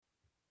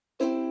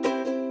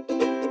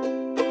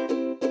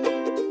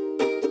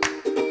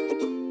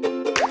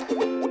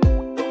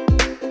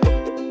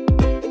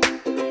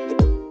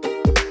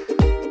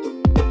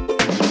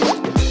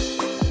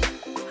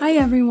Hi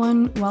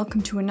everyone,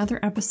 welcome to another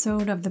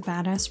episode of the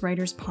Badass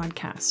Writers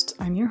Podcast.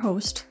 I'm your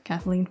host,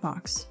 Kathleen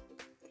Fox.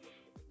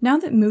 Now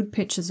that Mood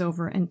Pitch is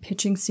over and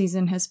pitching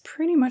season has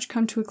pretty much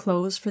come to a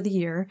close for the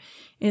year,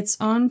 it's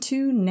on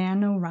to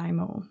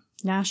NaNoWriMo,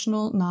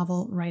 National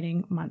Novel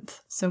Writing Month.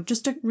 So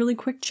just a really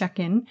quick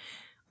check-in.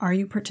 Are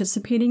you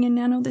participating in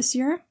Nano this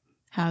year?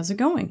 How's it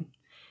going?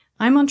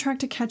 I'm on track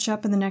to catch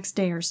up in the next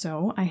day or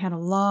so. I had a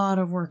lot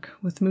of work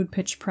with Mood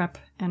Pitch prep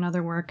and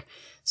other work,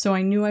 so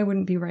I knew I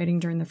wouldn't be writing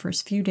during the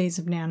first few days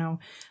of Nano,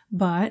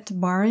 but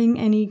barring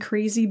any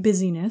crazy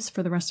busyness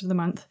for the rest of the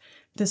month,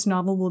 this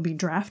novel will be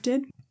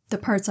drafted, the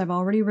parts I've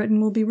already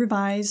written will be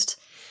revised,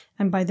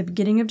 and by the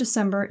beginning of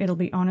December, it'll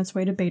be on its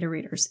way to beta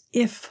readers,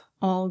 if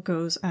all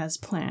goes as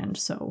planned,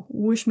 so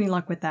wish me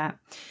luck with that.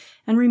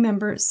 And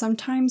remember,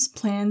 sometimes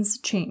plans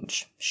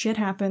change. Shit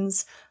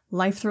happens.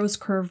 Life throws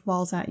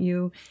curveballs at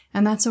you,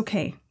 and that's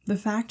okay. The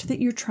fact that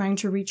you're trying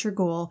to reach your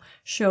goal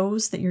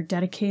shows that you're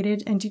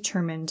dedicated and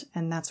determined,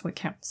 and that's what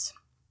counts.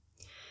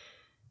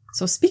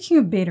 So speaking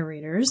of beta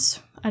readers,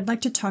 I'd like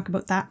to talk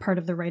about that part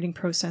of the writing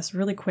process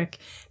really quick,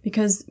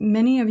 because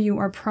many of you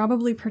are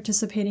probably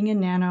participating in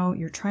Nano,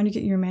 you're trying to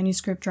get your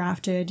manuscript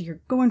drafted, you're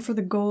going for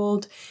the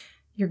gold,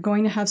 you're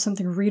going to have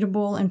something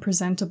readable and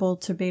presentable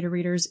to beta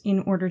readers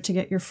in order to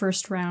get your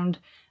first round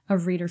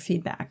of reader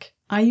feedback.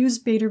 I use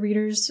beta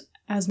readers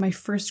as my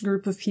first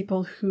group of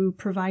people who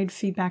provide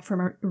feedback from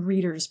a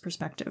reader's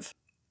perspective.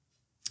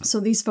 So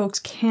these folks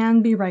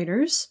can be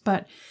writers,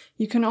 but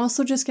you can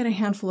also just get a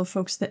handful of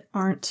folks that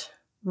aren't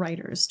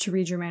writers to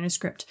read your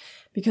manuscript,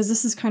 because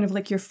this is kind of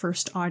like your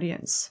first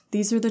audience.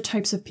 These are the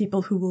types of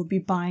people who will be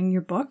buying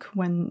your book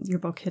when your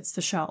book hits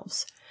the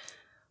shelves.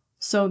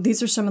 So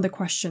these are some of the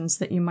questions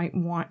that you might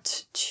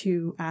want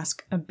to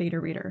ask a beta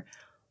reader.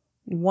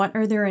 What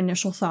are their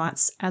initial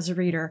thoughts as a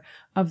reader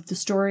of the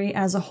story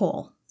as a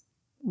whole?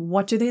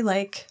 What do they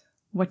like?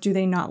 What do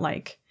they not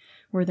like?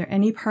 Were there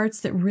any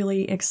parts that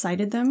really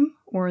excited them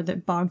or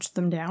that bogged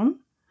them down?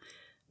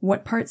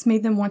 What parts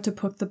made them want to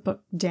put the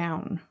book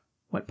down?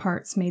 What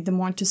parts made them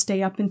want to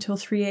stay up until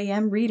 3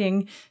 a.m.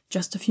 reading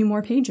just a few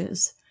more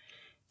pages?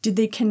 Did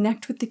they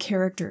connect with the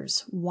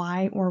characters?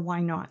 Why or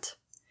why not?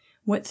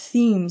 What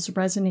themes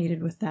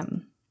resonated with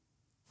them?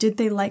 Did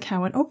they like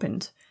how it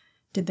opened?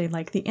 Did they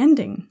like the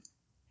ending?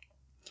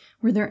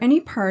 Were there any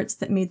parts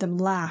that made them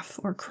laugh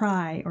or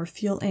cry or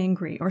feel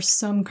angry or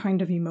some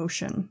kind of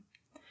emotion?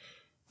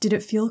 Did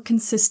it feel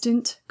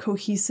consistent,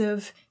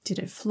 cohesive? Did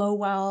it flow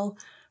well?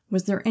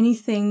 Was there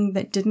anything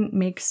that didn't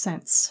make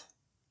sense?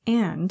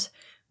 And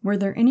were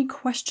there any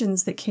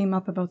questions that came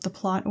up about the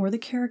plot or the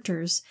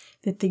characters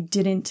that they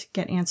didn't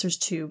get answers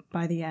to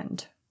by the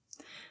end?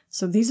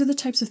 So these are the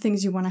types of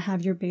things you want to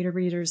have your beta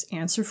readers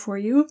answer for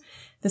you.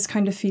 This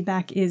kind of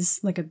feedback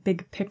is like a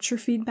big picture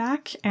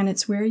feedback, and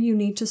it's where you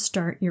need to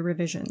start your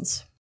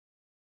revisions.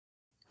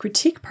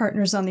 Critique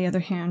partners, on the other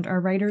hand, are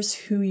writers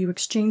who you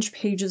exchange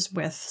pages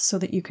with so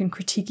that you can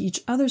critique each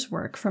other's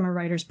work from a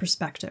writer's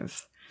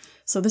perspective.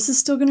 So this is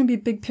still going to be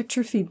big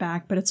picture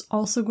feedback, but it's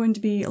also going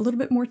to be a little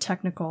bit more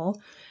technical,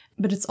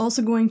 but it's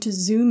also going to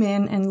zoom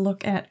in and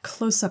look at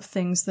close-up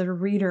things that a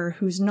reader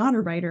who's not a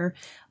writer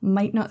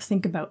might not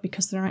think about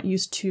because they're not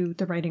used to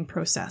the writing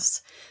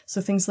process.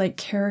 So things like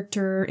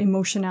character,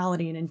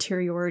 emotionality, and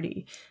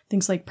interiority,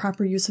 things like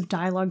proper use of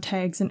dialogue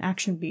tags and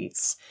action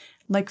beats,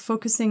 like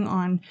focusing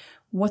on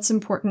what's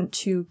important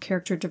to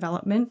character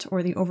development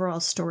or the overall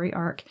story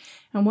arc,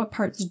 and what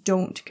parts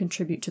don't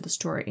contribute to the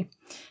story.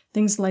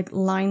 Things like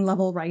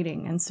line-level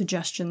writing and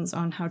suggestions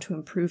on how to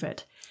improve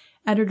it.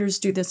 Editors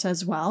do this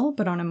as well,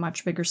 but on a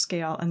much bigger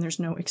scale, and there's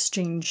no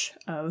exchange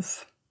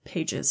of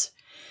pages.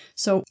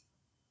 So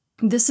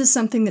this is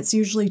something that's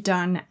usually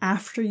done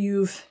after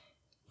you've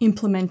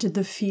implemented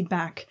the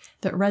feedback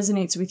that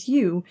resonates with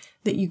you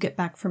that you get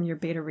back from your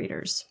beta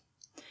readers.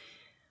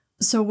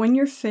 So when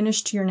you're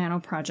finished your Nano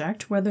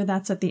project, whether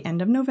that's at the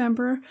end of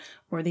November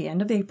or the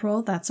end of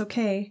April, that's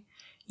okay.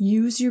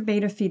 Use your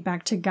beta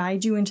feedback to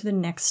guide you into the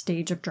next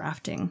stage of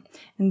drafting,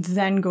 and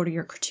then go to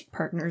your critique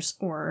partners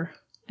or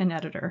an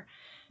editor.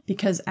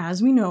 Because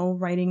as we know,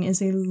 writing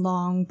is a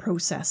long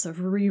process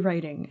of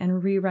rewriting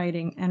and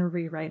rewriting and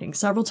rewriting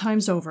several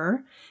times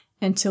over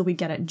until we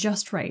get it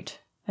just right,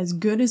 as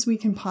good as we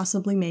can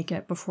possibly make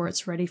it before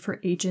it's ready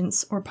for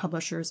agents' or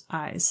publishers'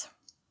 eyes.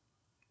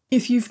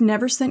 If you've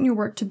never sent your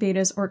work to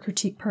betas or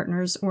critique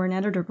partners or an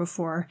editor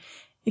before,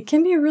 it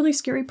can be a really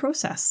scary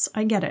process.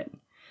 I get it.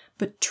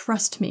 But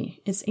trust me,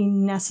 it's a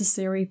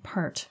necessary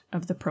part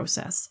of the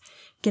process.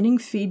 Getting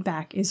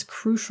feedback is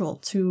crucial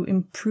to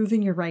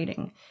improving your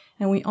writing,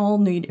 and we all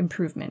need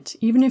improvement.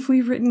 Even if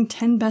we've written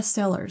 10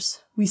 bestsellers,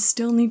 we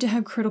still need to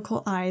have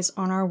critical eyes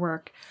on our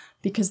work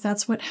because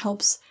that's what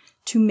helps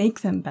to make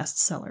them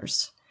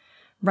bestsellers.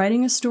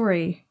 Writing a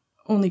story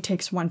only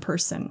takes one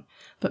person,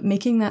 but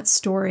making that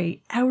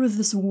story out of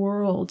this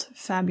world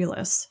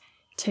fabulous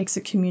takes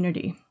a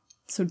community.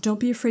 So don't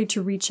be afraid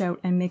to reach out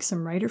and make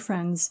some writer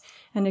friends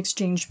and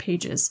exchange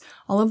pages.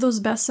 All of those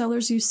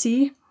bestsellers you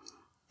see,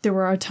 there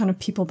were a ton of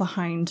people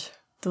behind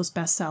those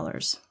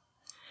bestsellers.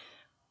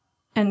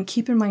 And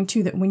keep in mind,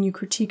 too, that when you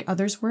critique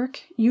others'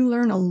 work, you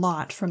learn a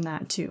lot from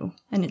that, too.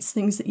 And it's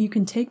things that you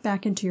can take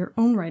back into your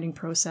own writing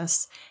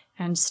process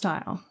and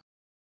style.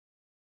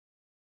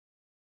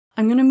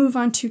 I'm going to move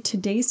on to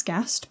today's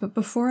guest, but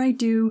before I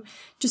do,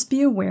 just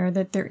be aware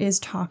that there is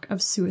talk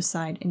of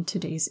suicide in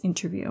today's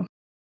interview.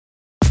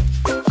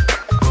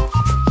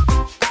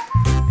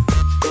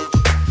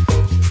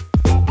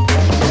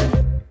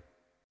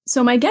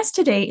 So my guest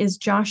today is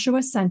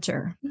Joshua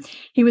Center.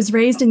 He was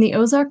raised in the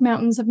Ozark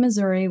Mountains of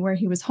Missouri, where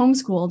he was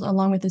homeschooled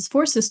along with his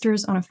 4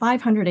 sisters on a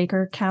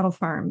 500-acre cattle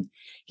farm.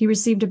 He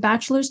received a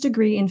bachelor's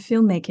degree in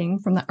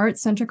filmmaking from the Art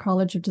Center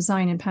College of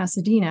Design in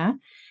Pasadena,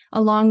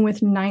 along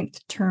with 9th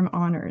term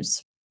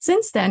honors.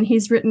 Since then,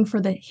 he's written for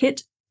the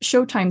hit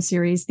Showtime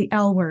series, The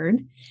L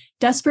Word,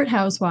 Desperate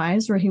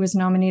Housewives, where he was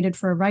nominated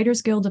for a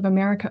Writers Guild of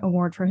America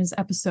award for his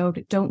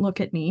episode Don't Look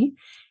at Me,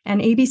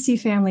 and ABC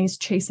Family's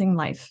Chasing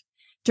Life.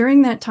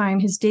 During that time,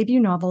 his debut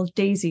novel,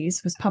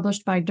 Daisies, was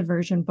published by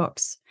Diversion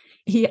Books.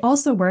 He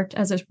also worked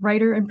as a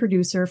writer and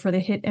producer for the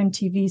hit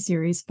MTV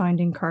series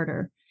Finding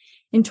Carter.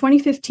 In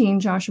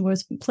 2015, Joshua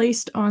was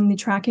placed on the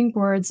Tracking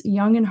Board's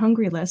Young and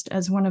Hungry list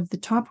as one of the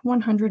top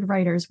 100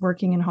 writers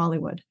working in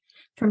Hollywood.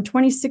 From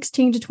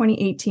 2016 to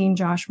 2018,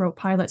 Josh wrote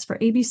pilots for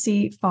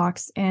ABC,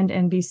 Fox, and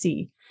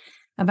NBC.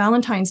 A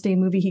Valentine's Day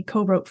movie he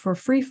co-wrote for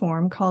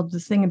Freeform called The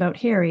Thing About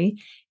Harry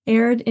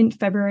aired in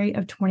February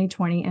of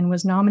 2020 and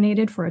was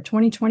nominated for a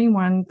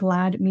 2021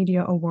 GLAAD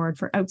Media Award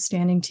for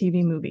Outstanding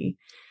TV Movie.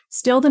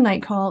 Still the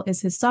Night Call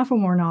is his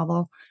sophomore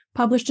novel,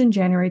 published in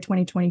January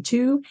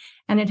 2022,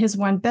 and it has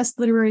won Best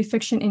Literary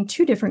Fiction in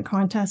 2 different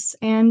contests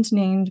and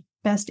named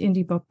Best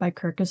Indie Book by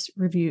Kirkus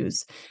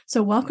Reviews.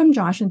 So welcome,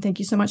 Josh, and thank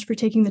you so much for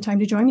taking the time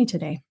to join me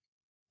today.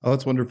 Oh,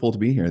 it's wonderful to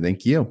be here.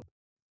 Thank you.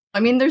 I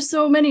mean, there's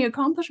so many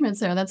accomplishments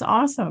there. That's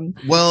awesome.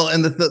 Well,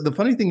 and the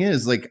funny thing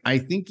is, like, I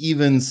think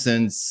even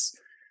since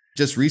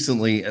just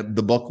recently,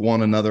 the book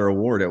won another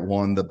award. It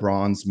won the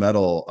bronze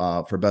medal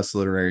for Best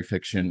Literary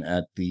Fiction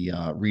at the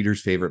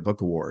Reader's Favorite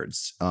Book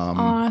Awards.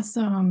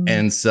 Awesome.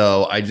 And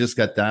so I just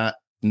got that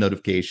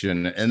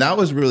notification, and that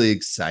was really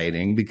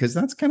exciting because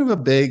that's kind of a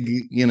big,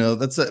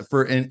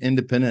 for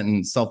independent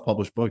and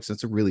self-published books,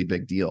 that's a really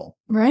big deal.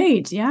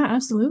 Right. Yeah,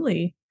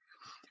 absolutely.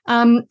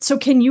 So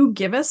can you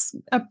give us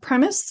a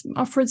premise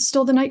for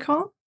Still the Night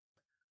Call?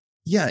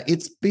 Yeah,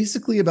 it's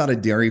basically about a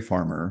dairy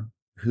farmer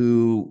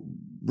who,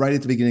 right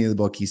at the beginning of the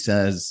book, he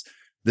says,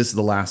 this is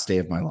the last day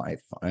of my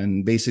life.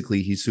 And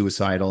basically he's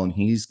suicidal and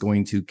he's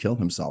going to kill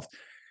himself.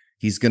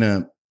 He's going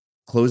to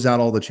close out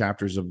all the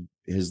chapters of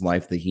his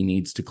life that he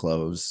needs to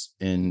close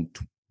in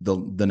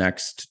the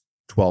next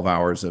 12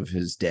 hours of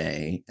his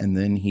day. And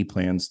then he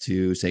plans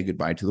to say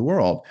goodbye to the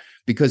world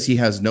because he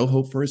has no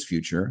hope for his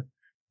future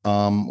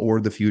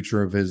or the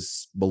future of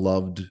his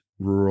beloved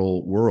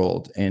rural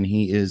world. And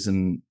he is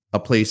in a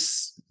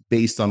place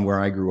based on where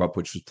I grew up,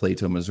 which was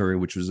Plato, Missouri,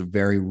 which was a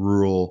very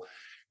rural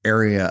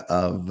area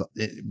of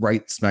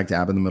right smack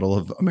dab in the middle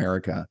of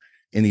America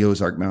in the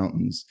Ozark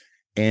Mountains.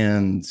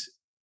 And,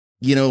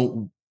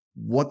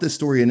 what the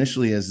story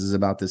initially is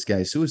about this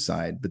guy's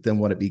suicide, but then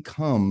what it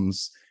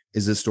becomes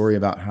is a story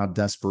about how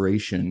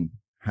desperation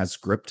has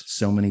gripped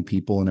so many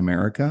people in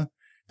America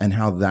and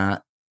how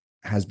that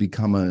has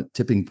become a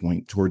tipping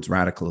point towards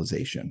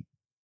radicalization.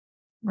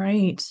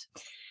 Right.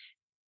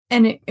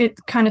 And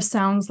it kind of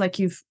sounds like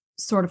you've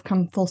sort of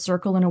come full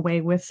circle in a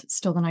way with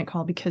Still the Night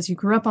Call, because you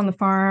grew up on the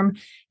farm,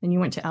 then you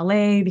went to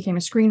LA, became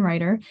a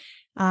screenwriter,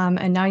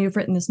 and now you've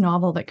written this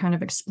novel that kind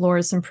of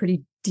explores some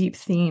pretty deep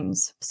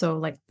themes. So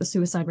like the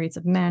suicide rates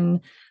of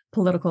men,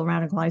 political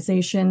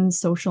radicalization,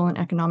 social and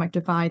economic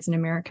divides in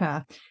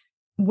America.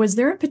 Was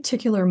there a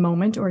particular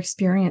moment or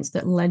experience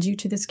that led you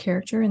to this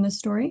character in this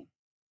story?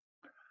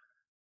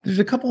 There's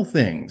a couple of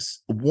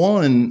things.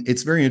 One,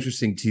 it's very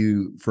interesting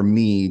for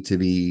me to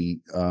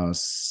be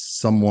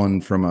someone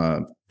from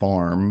a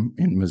farm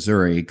in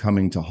Missouri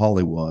coming to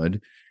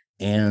Hollywood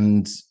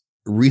and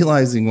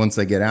realizing once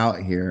I get out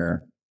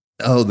here,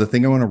 the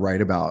thing I want to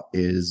write about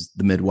is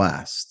the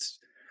Midwest.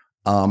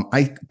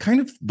 I kind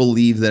of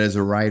believe that as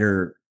a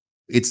writer,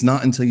 it's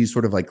not until you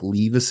sort of like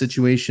leave a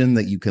situation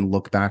that you can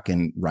look back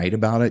and write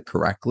about it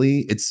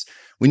correctly. It's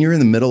when you're in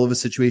the middle of a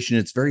situation,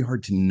 it's very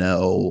hard to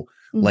know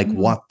like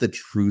what the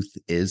truth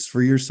is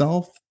for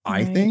yourself,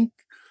 I think.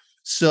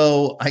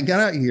 So I got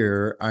out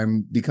here,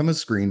 I'm become a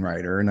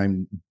screenwriter and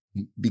I'm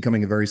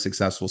becoming a very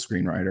successful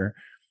screenwriter.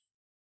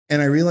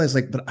 And I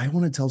realized but I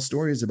want to tell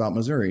stories about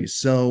Missouri.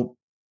 So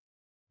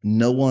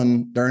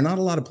there are not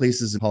a lot of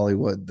places in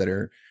Hollywood that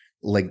are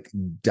like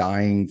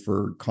dying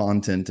for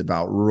content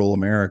about rural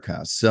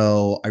America.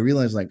 So I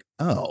realized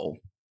I'm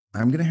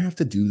going to have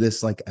to do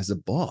this like as a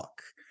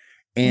book.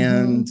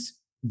 And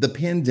the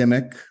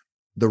pandemic,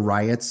 the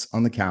riots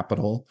on the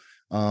Capitol,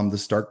 the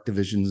stark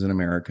divisions in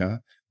America,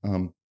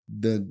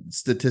 the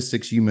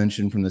statistics you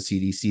mentioned from the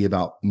CDC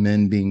about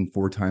men being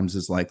 4 times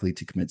as likely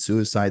to commit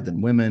suicide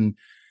than women,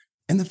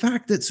 and the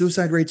fact that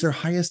suicide rates are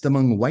highest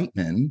among white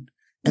men,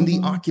 and the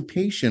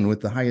occupation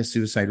with the highest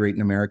suicide rate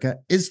in America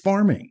is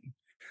farming.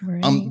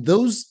 Right.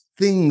 Those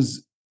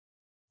things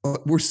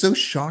were so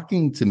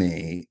shocking to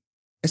me,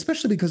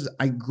 especially because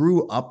I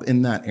grew up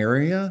in that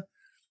area.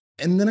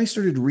 And then I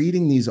started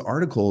reading these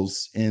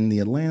articles in the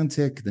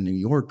Atlantic, the New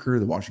Yorker,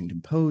 the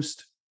Washington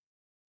Post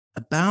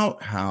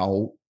about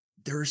how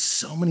there are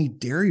so many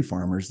dairy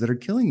farmers that are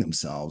killing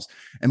themselves.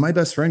 And my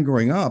best friend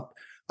growing up,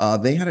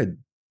 they had a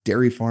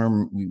dairy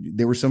farm.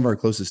 They were some of our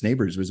closest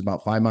neighbors. It was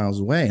about 5 miles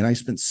away. And I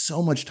spent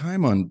so much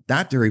time on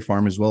that dairy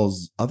farm as well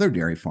as other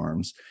dairy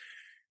farms.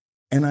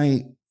 And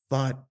I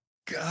thought,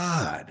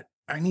 God,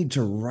 I need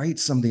to write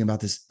something about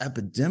this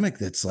epidemic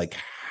that's like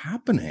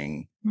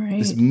happening,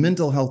 this Right.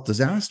 mental health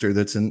disaster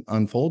that's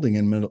unfolding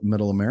in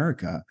middle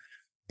America.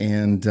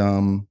 And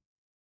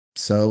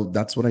so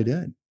that's what I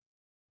did.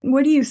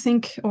 What do you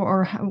think,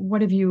 or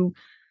what have you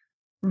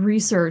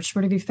researched?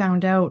 What have you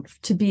found out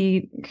to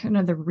be kind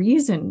of the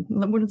reason?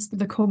 What is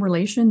the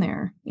correlation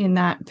there in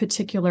that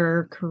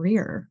particular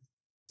career?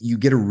 You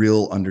get a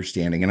real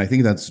understanding. And I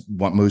think that's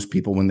what most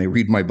people, when they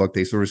read my book,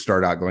 they sort of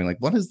start out going like,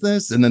 what is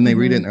this? And then they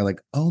read it and they're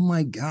like, oh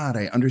my God,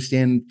 I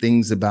understand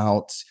things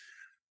about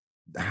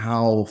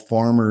how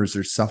farmers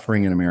are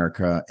suffering in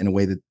America in a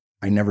way that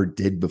I never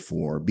did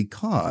before,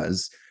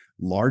 because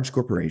large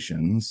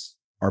corporations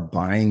are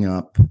buying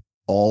up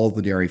all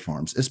the dairy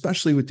farms,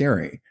 especially with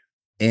dairy.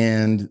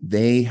 And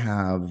they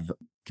have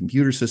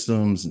computer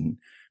systems and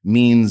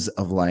means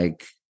of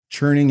like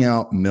churning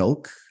out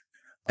milk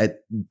at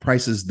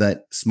prices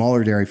that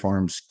smaller dairy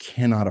farms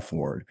cannot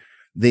afford.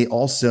 They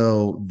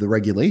also, the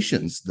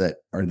regulations that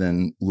are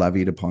then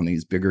levied upon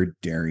these bigger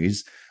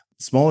dairies,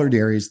 smaller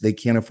dairies, they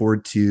can't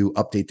afford to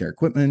update their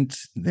equipment,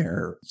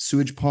 their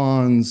sewage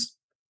ponds,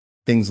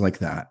 things like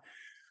that.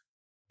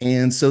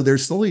 And so they're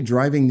slowly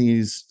driving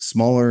these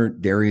smaller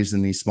dairies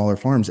and these smaller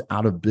farms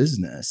out of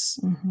business.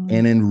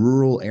 And in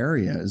rural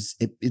areas,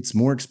 it's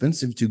more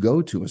expensive to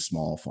go to a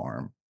small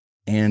farm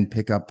and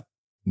pick up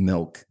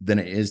milk than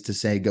it is to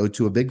say go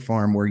to a big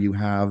farm where you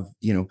have,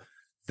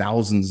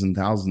 thousands and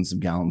thousands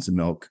of gallons of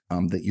milk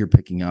that you're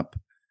picking up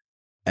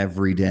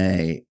every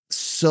day.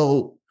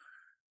 So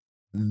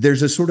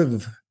there's a sort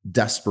of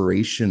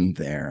desperation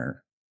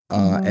there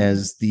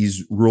as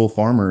these rural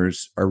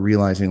farmers are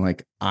realizing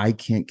like, I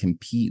can't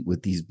compete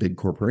with these big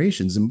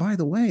corporations. And by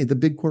the way, the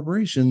big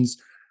corporations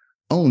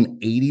own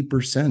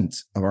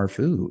 80% of our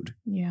food.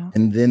 Yeah.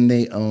 And then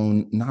they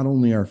own not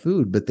only our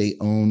food, but they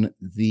own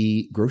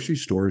the grocery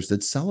stores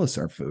that sell us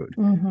our food.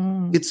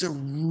 It's a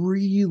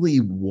really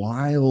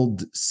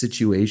wild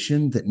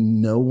situation that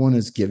no one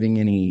is giving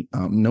any,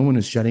 no one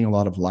is shedding a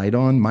lot of light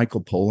on.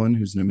 Michael Pollan,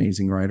 who's an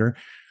amazing writer,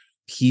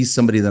 he's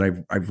somebody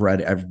that I've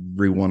read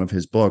every one of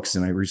his books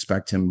and I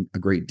respect him a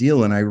great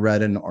deal. And I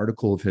read an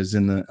article of his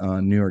in the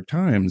New York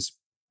Times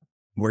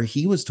where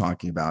he was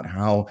talking about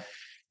how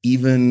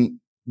even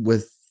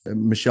with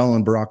Michelle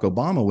and Barack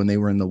Obama, when they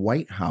were in the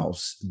White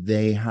House,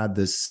 they had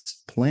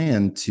this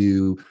plan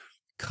to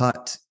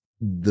cut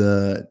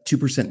the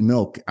 2%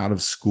 milk out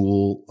of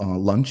school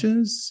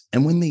lunches.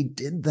 And when they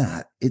did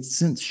that, it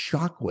sent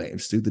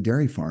shockwaves through the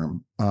dairy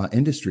farm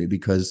industry,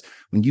 because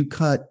when you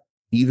cut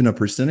even a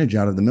percentage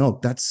out of the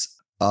milk,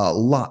 that's a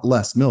lot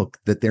less milk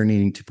that they're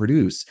needing to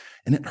produce.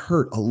 And it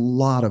hurt a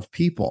lot of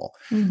people.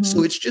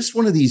 So it's just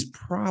one of these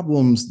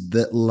problems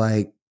that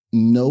like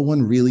no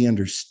one really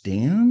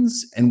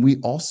understands. And we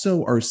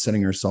also are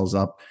setting ourselves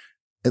up,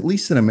 at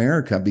least in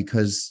America,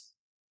 because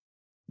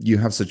you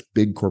have such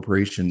big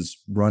corporations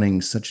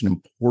running such an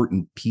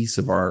important piece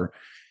of our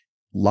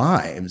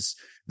lives,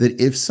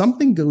 that if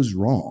something goes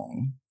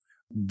wrong,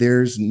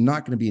 there's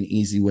not going to be an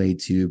easy way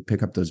to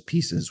pick up those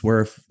pieces.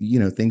 Where if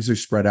things are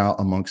spread out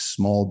amongst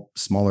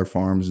smaller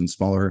farms and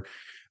smaller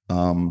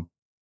in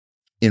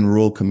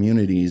rural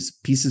communities,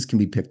 pieces can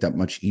be picked up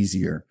much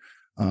easier.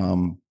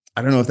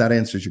 I don't know if that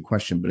answers your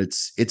question, but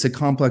it's a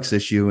complex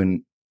issue,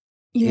 and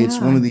it's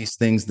one of these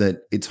things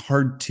that it's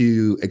hard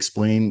to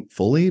explain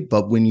fully.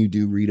 But when you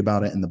do read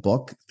about it in the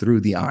book through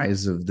the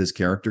eyes of this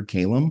character,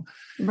 Caleb,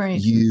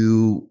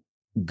 you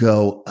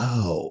go,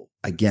 "Oh,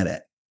 I get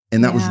it."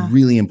 And that was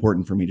really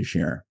important for me to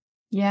share.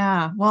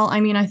 Yeah. Well,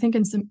 I mean, I think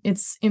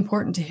it's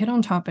important to hit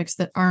on topics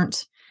that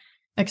aren't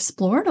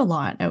explored a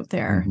lot out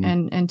there,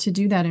 and to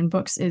do that in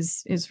books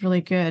is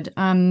really good.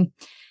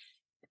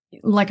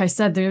 Like I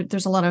said,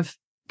 there's a lot of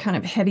kind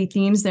of heavy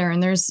themes there,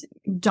 and there's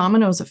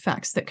dominoes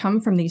effects that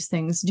come from these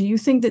things. Do you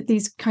think that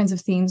these kinds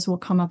of themes will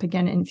come up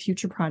again in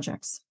future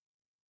projects?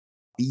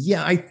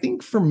 Yeah, I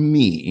think for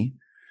me,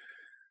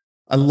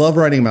 I love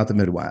writing about the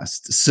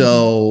Midwest.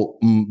 So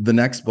the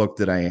next book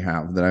that I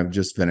have that I've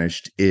just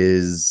finished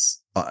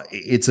is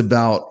it's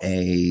about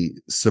a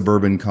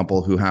suburban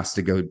couple who has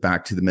to go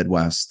back to the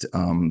Midwest.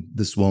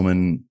 This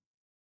woman,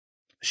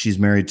 she's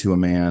married to a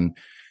man,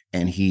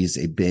 and he's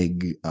a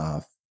big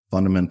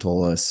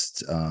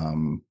fundamentalist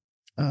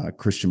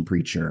Christian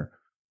preacher,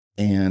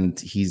 and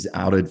he's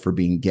outed for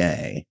being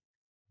gay.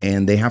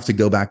 And they have to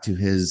go back to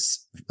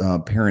his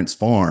parents'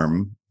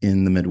 farm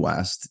in the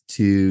Midwest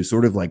to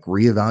sort of like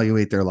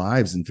reevaluate their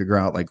lives and figure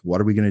out like, what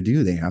are we going to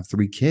do? They have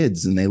 3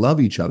 kids and they love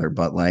each other,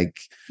 but like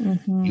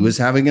he was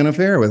having an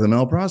affair with a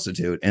male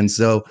prostitute. And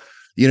so,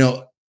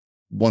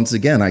 once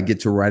again, I get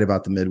to write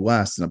about the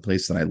Midwest in a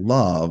place that I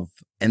love.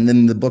 And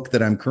then the book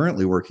that I'm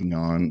currently working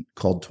on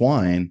called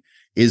Twine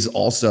is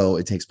also,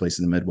 it takes place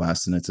in the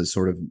Midwest, and it's a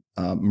sort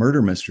of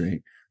murder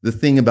mystery. The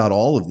thing about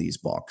all of these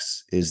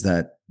books is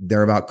that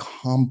they're about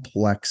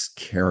complex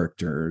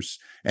characters.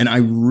 And I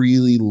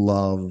really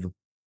love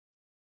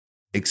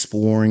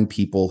exploring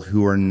people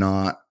who are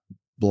not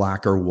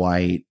black or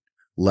white,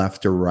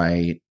 left or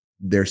right.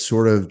 They're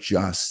sort of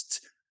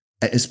just,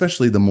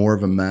 especially the more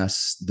of a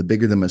mess, the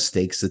bigger the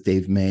mistakes that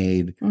they've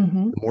made,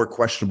 the more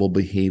questionable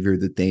behavior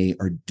that they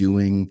are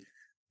doing.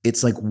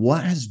 It's like,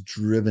 what has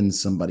driven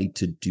somebody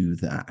to do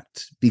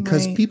that?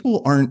 Because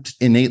people aren't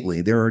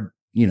innately, there are,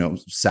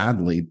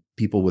 sadly,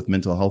 people with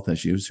mental health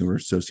issues who are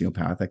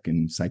sociopathic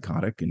and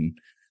psychotic and,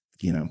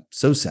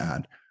 so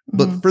sad.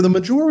 But for the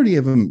majority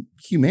of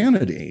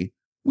humanity,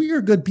 we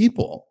are good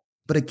people.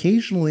 But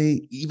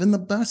occasionally, even the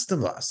best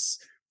of us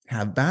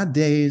have bad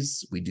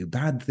days. We do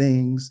bad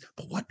things.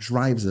 But what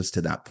drives us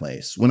to that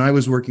place? When I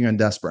was working on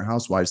Desperate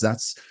Housewives,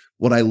 that's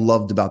what I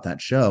loved about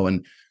that show.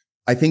 And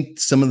I think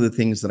some of the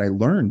things that I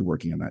learned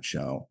working on that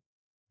show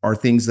are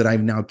things that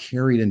I've now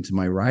carried into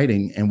my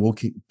writing and will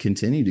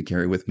continue to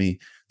carry with me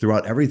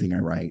throughout everything I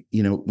write.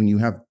 When you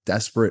have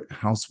desperate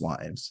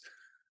housewives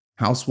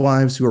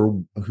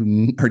who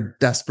are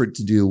desperate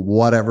to do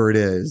whatever it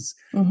is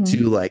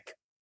to like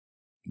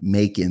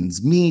make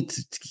ends meet,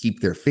 to keep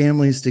their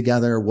families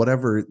together,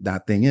 whatever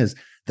that thing is.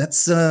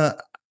 That's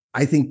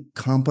I think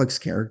complex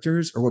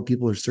characters are what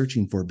people are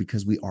searching for,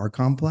 because we are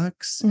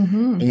complex.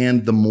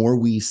 And the more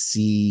we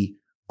see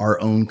our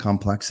own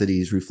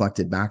complexities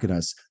reflected back at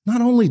us,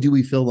 not only do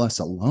we feel less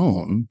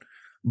alone,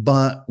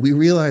 but we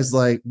realize,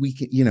 like, we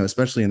can,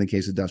 especially in the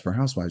case of Desperate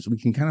Housewives, we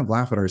can kind of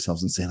laugh at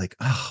ourselves and say, like,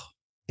 oh,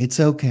 it's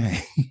okay.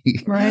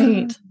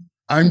 Right.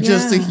 I'm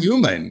just a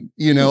human,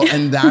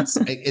 and that's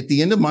at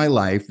the end of my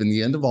life and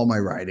the end of all my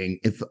writing.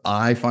 If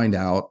I find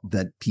out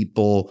that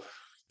people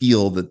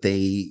feel that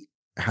they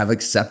have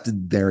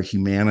accepted their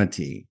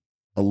humanity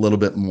a little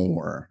bit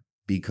more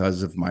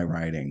because of my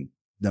writing,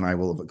 then I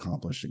will have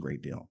accomplished a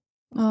great deal.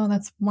 Oh,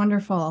 that's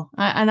wonderful.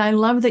 And I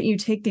love that you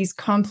take these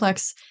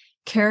complex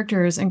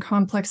characters and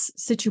complex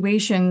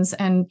situations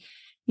and,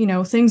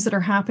 things that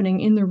are happening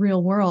in the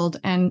real world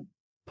and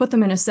put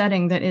them in a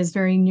setting that is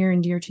very near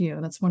and dear to you.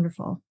 That's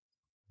wonderful.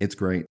 It's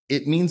great.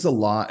 It means a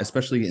lot,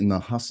 especially in the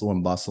hustle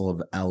and bustle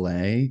of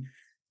LA,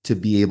 to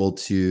be able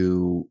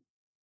to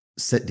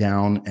sit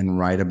down and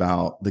write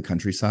about the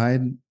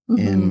countryside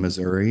in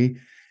Missouri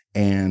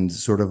and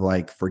sort of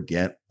like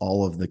forget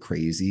all of the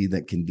crazy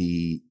that can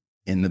be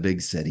in the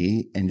big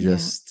city, and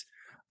just,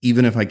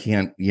 even if I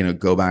can't,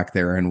 go back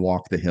there and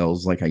walk the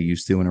hills like I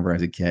used to whenever I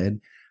was a kid,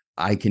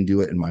 I can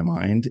do it in my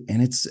mind,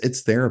 and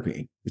it's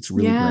therapy. It's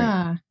really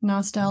great.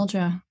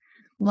 Nostalgia.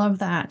 Love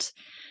that.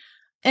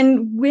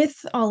 And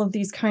with all of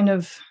these kind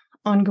of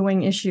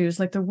ongoing issues,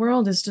 like the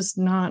world is just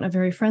not a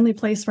very friendly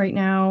place right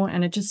now,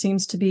 and it just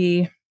seems to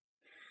be,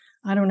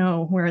 I don't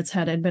know where it's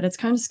headed, but it's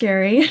kind of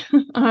scary.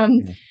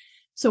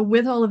 So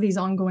with all of these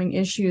ongoing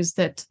issues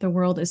that the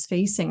world is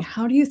facing,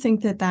 how do you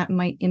think that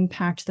might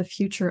impact the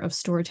future of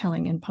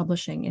storytelling and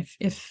publishing,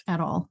 if at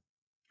all?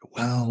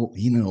 Well,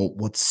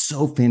 what's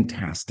so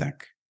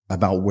fantastic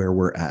about where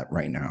we're at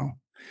right now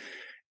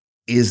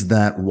is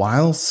that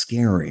while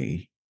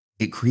scary,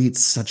 it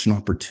creates such an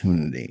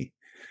opportunity,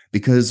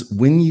 because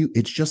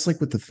it's just like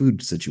with the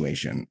food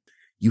situation,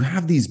 you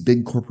have these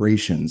big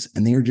corporations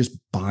and they are just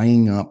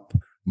buying up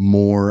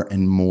more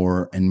and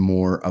more and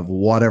more of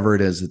whatever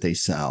it is that they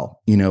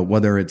sell,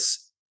 whether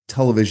it's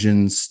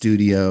television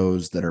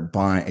studios that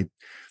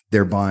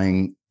they're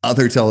buying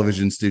other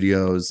television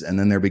studios, and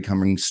then they're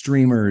becoming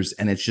streamers,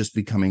 and it's just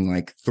becoming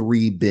like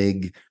three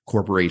big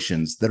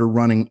corporations that are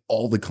running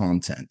all the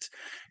content.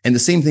 And the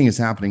same thing is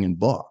happening in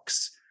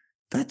books.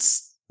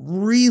 That's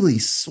really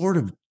sort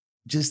of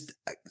just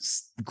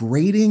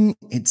grating.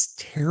 It's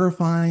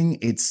terrifying.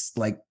 It's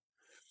like,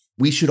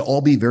 we should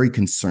all be very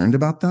concerned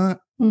about that.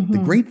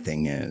 The great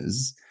thing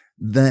is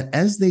that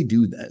as they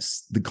do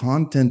this, the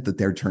content that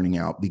they're turning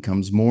out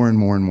becomes more and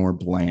more and more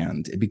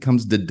bland. It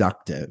becomes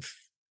deductive.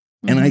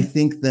 And I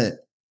think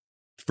that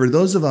for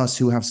those of us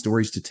who have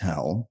stories to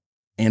tell,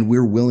 and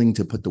we're willing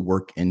to put the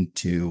work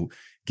into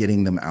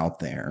getting them out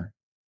there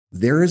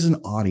is an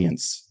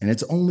audience, and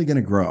it's only going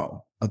to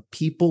grow, of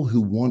people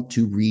who want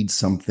to read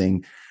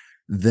something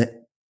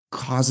that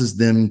causes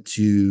them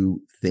to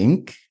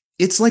think.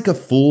 It's like a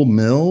full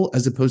meal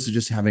as opposed to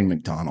just having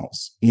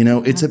McDonald's.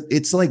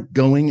 It's like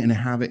going and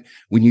having,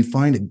 when you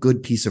find a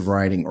good piece of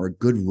writing or a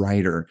good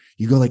writer,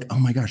 you go like, oh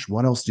my gosh,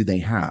 what else do they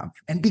have?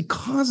 And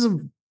because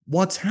of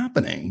what's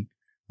happening,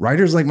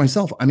 writers like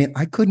myself,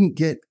 I couldn't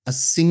get a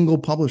single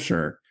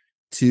publisher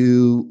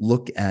to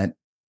look at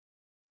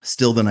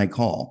Still the Night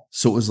Call.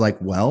 So it was like,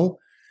 well,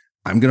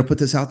 I'm going to put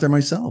this out there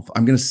myself.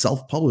 I'm going to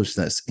self-publish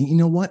this. And you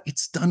know what?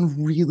 It's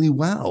done really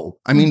well.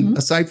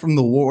 Aside from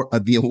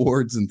the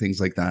awards and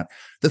things like that,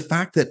 the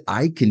fact that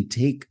I can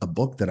take a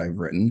book that I've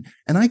written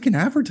and I can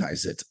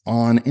advertise it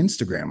on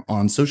Instagram,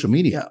 on social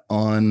media,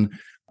 on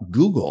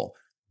Google,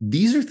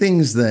 these are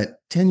things that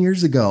 10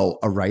 years ago,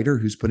 a writer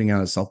who's putting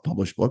out a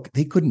self-published book,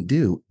 they couldn't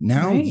do.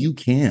 Now Right. you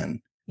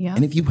can. Yeah.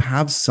 And if you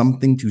have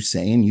something to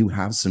say and you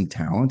have some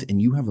talent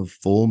and you have a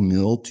full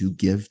meal to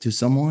give to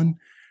someone,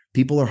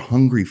 people are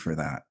hungry for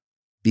that,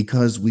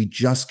 because we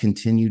just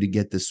continue to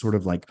get this sort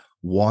of like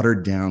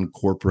watered down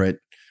corporate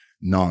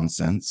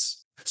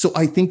nonsense. So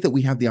I think that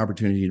we have the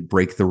opportunity to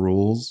break the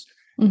rules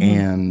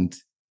and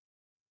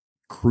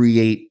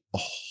create a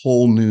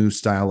whole new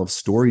style of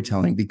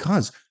storytelling,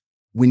 because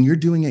when you're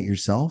doing it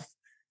yourself,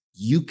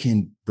 you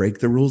can break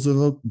the rules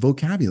of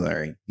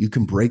vocabulary. You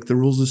can break the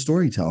rules of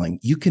storytelling.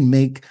 You can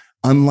make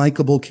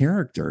unlikable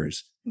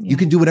characters. Yeah. You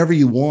can do whatever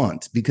you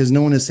want because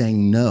no one is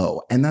saying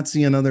no. And that's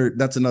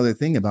another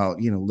thing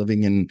about,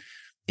 living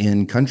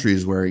in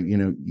countries where,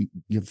 you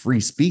have free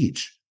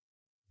speech.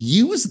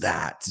 Use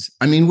that.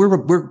 I mean,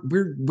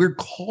 we're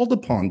called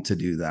upon to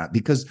do that,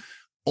 because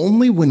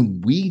only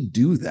when we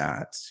do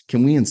that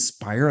can we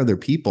inspire other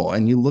people.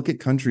 And you look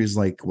at countries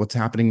like what's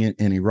happening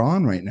in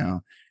Iran right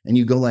now, and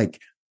you go like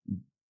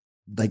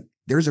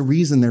there's a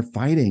reason they're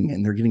fighting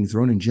and they're getting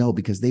thrown in jail,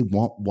 because they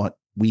want what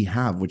we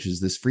have, which is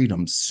this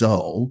freedom.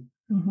 So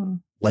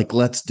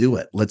let's do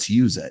it. Let's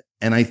use it.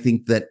 And I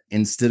think that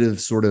instead of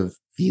sort of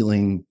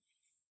feeling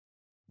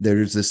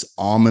there's this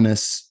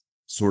ominous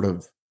sort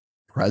of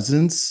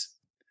presence,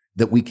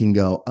 that we can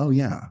go, oh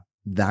yeah,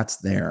 that's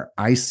there.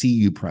 I see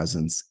you,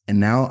 presence. And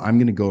now I'm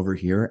going to go over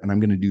here and I'm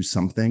going to do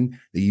something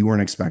that you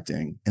weren't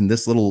expecting. And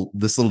this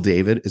little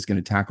David is going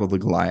to tackle the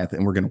Goliath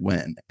and we're going to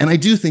win. And I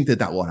do think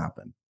that will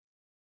happen.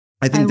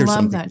 I think there's love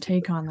something that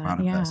take on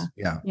that. Yeah.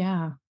 Yeah.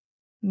 Yeah.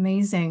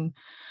 Amazing.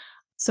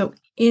 So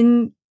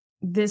in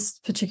this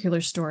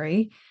particular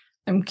story,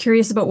 I'm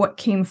curious about what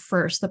came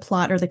first, the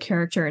plot or the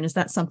character. And is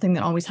that something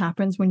that always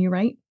happens when you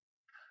write?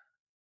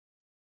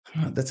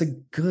 That's a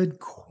good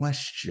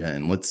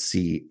question. Let's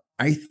see.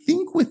 I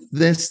think with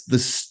this, the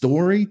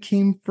story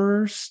came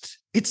first.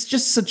 It's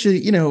just such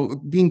a,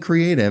 being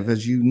creative,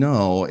 as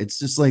it's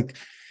just like,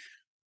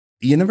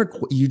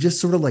 you just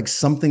sort of like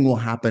something will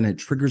happen. It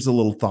triggers a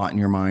little thought in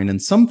your mind,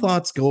 and some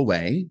thoughts go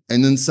away,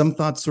 and then some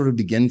thoughts sort of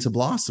begin to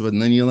blossom.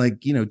 And then you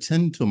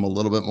tend to them a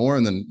little bit more.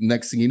 And then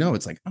next thing you know,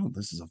 it's like, oh,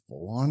 this is a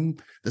full-on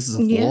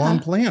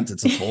plant.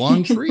 It's a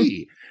full-on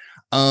tree.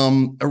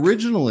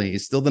 Originally,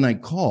 Still the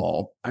Night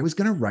Call, I was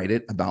going to write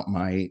it about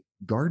my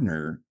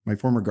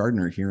former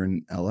gardener here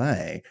in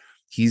LA.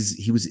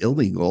 He was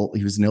illegal.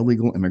 He was an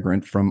illegal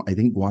immigrant from, I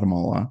think,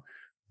 Guatemala.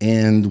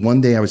 And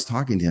one day I was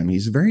talking to him.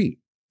 He's a very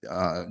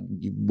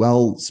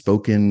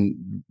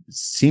well-spoken,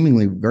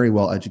 seemingly very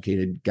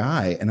well-educated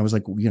guy. And I was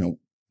like,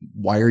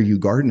 why are you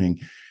gardening?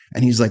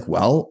 And he's like,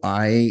 well,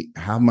 I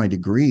have my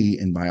degree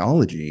in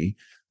biology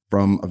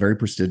from a very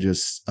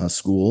prestigious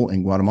school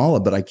in Guatemala,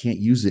 but I can't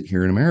use it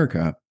here in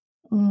America.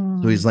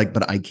 So he's like,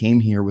 but I came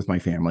here with my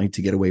family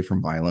to get away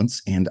from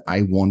violence. And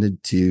I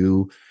wanted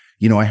to,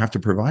 I have to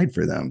provide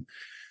for them.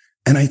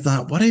 And I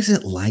thought, what is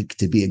it like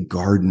to be a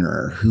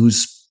gardener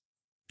who's,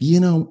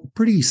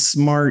 pretty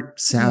smart,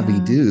 savvy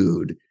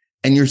dude?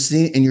 And you're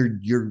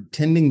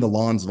tending the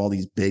lawns of all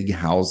these big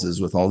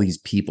houses with all these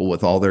people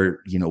with all their,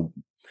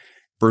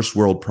 first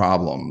world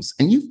problems,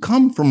 and you've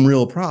come from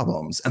real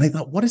problems. And I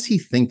thought, what is he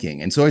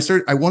thinking? And so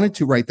I wanted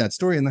to write that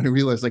story. And then I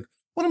realized, like,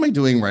 what am I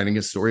doing writing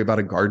a story about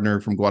a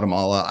gardener from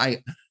Guatemala?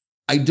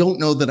 I don't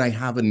know that I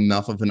have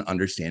enough of an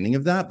understanding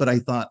of that, but I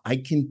thought I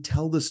can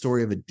tell the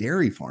story of a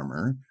dairy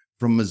farmer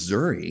from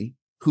Missouri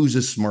who's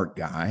a smart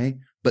guy,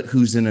 but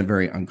who's in a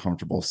very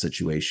uncomfortable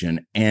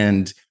situation,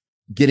 and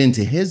get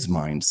into his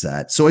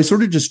mindset. So I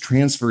sort of just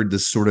transferred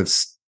this sort of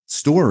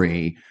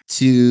story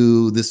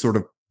to this sort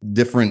of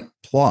different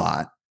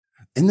plot.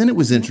 And then it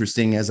was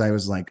interesting as I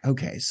was like,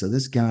 okay, so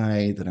this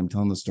guy that I'm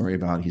telling the story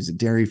about, he's a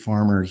dairy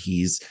farmer.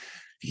 He's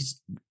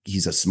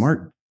a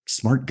smart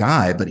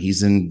guy, but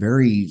he's in a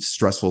very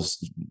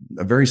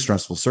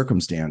stressful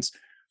circumstance.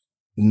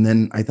 And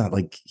then I thought,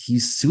 like,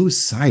 he's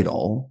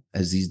suicidal,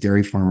 as these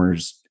dairy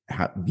farmers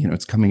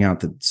it's coming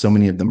out that so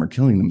many of them are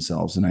killing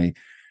themselves. And I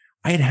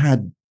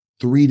had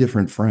 3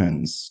 different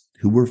friends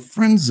who were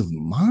friends of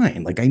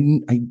mine. Like I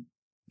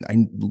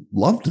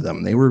loved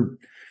them.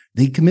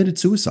 They committed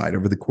suicide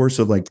over the course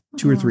of like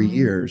 2 or 3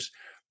 years.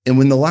 And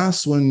when the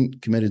last one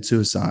committed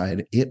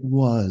suicide, it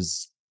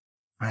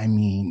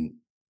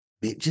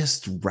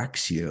just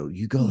wrecks you.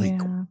 You go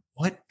like,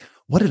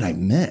 what did I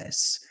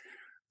miss?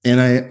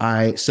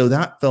 And so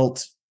that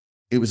felt,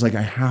 it was like,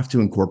 I have to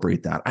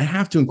incorporate that. I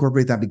have to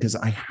incorporate that because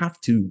I have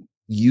to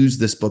use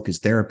this book as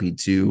therapy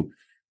to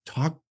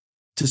talk,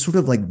 to sort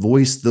of like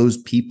voice those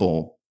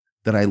people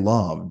that I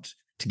loved,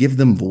 to give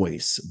them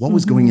voice. What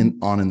was going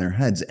on in their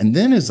heads? And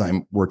then as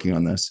I'm working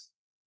on this,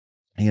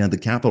 the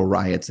Capitol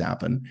riots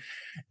happen,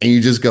 and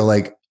you just go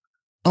like,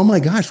 oh my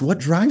gosh, what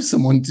drives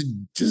someone to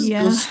just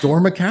go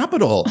storm a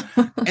Capitol?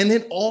 And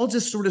it all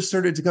just sort of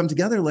started to come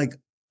together like,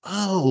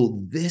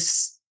 oh,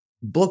 this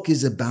book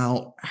is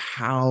about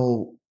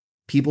how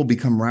people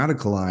become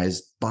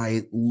radicalized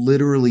by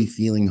literally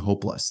feeling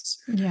hopeless.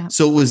 Yeah.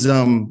 So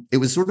it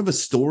was sort of a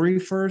story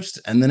first,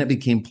 and then it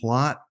became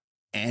plot.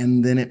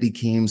 And then it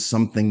became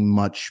something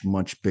much,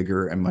 much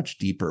bigger and much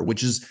deeper,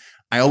 which is,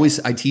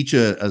 I teach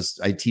a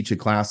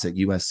class at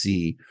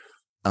USC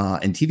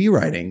in TV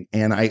writing.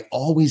 And I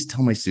always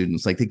tell my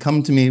students, like, they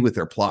come to me with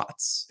their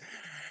plots.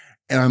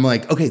 And I'm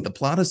like, okay, the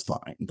plot is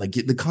fine. Like,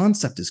 the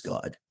concept is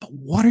good, but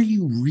what are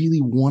you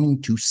really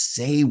wanting to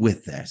say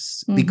with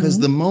this? Because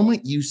the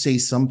moment you say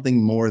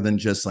something more than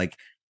just like,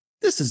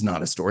 this is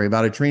not a story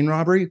about a train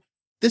robbery,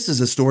 this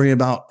is a story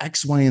about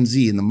X, Y, and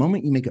Z. And the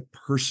moment you make it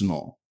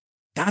personal,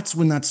 that's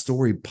when that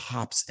story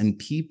pops and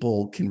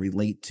people can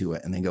relate to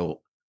it and they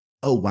go,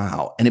 oh,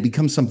 wow. And it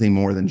becomes something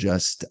more than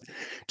just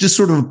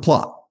sort of a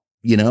plot,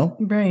 you know?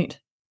 Right.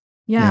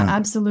 Yeah,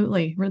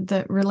 absolutely.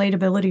 The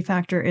relatability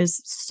factor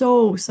is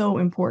so, so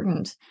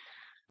important.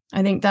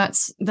 I think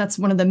that's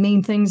one of the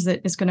main things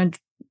that is going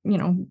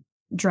to,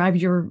 drive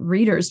your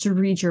readers to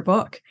read your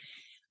book.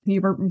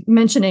 You were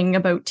mentioning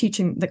about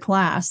teaching the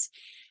class.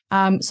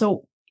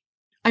 So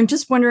I'm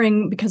just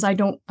wondering, because I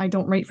don't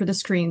write for the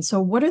screen.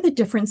 So what are the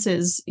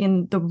differences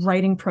in the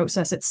writing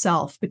process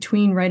itself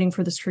between writing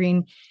for the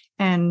screen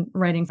and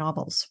writing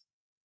novels?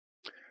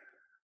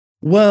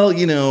 Well,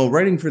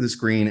 writing for the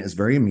screen is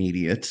very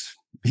immediate.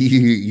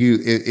 You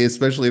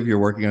especially if you're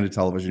working on a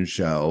television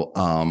show.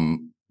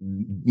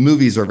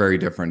 Movies are very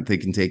different. They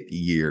can take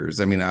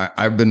years. I mean,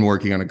 I've been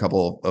working on a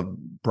couple of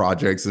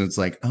projects and it's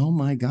like, oh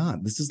my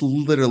God, this has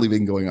literally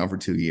been going on for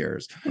 2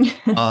 years.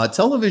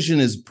 Television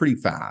is pretty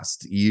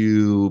fast.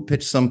 You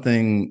pitch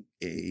something,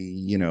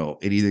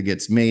 it either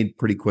gets made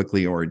pretty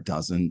quickly or it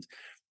doesn't.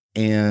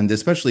 And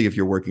especially if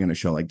you're working on a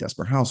show like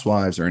Desperate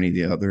Housewives or any of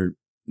the other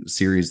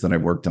series that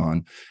I've worked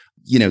on,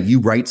 you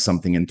write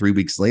something and 3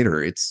 weeks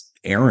later it's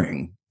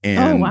airing.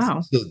 And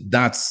wow. so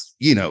that's,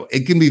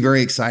 it can be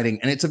very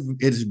exciting. And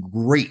it's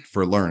great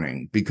for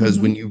learning because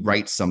when you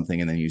write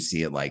something and then you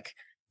see it like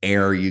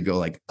air, you go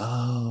like,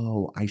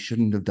 oh, I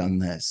shouldn't have done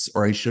this,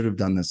 or I should have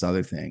done this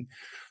other thing.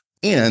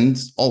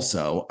 And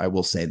also, I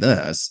will say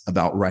this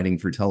about writing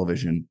for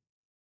television.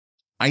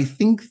 I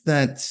think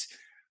that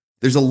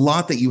there's a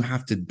lot that you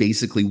have to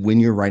basically, when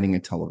you're writing a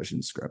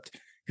television script,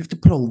 you have to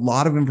put a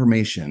lot of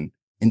information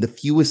in the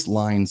fewest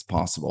lines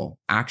possible,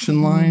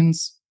 action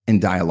lines and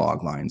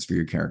dialogue lines for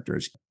your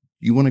characters.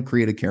 You want to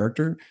create a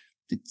character,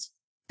 it's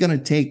going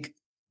to take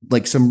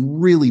like some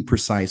really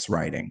precise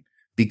writing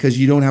because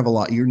you don't have a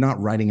lot. You're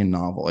not writing a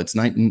novel. It's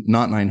not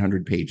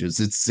 900 pages.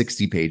 It's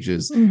 60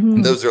 pages.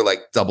 And those are like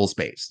double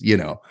spaced,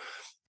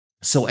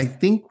 So I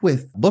think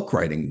with book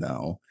writing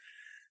though,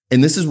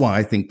 and this is why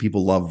I think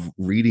people love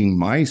reading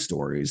my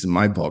stories and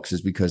my books,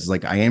 is because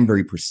like I am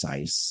very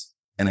precise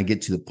and I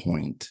get to the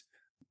point.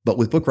 But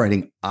with book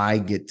writing, I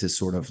get to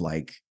sort of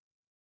like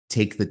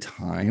take the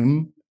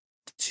time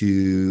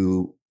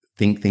to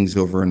think things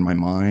over in my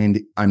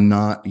mind. I'm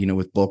not,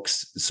 with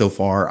books so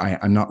far,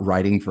 I'm not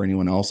writing for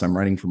anyone else. I'm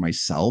writing for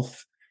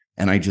myself.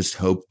 And I just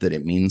hope that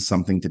it means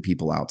something to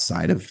people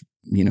outside of,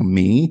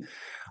 me.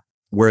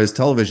 Whereas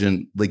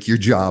television, like your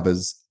job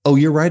is, oh,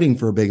 you're writing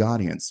for a big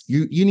audience.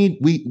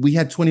 We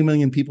had 20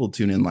 million people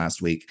tune in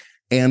last week.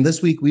 And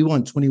this week we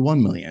want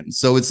 21 million.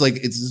 So it's like,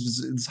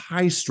 it's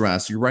high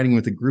stress. You're writing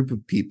with a group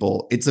of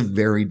people. It's a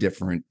very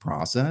different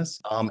process.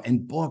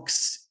 And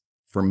books,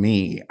 for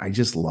me, I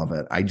just love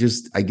it. I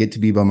get to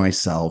be by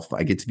myself.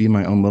 I get to be in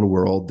my own little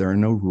world. There are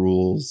no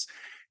rules.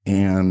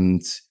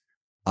 And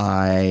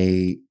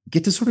I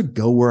get to sort of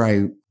go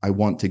where I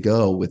want to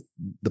go with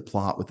the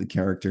plot, with the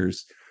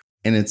characters.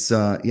 And it's,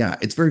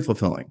 it's very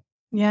fulfilling.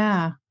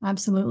 Yeah,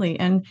 absolutely.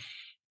 And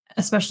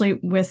especially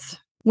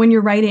when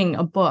you're writing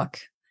a book,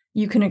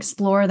 you can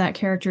explore that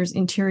character's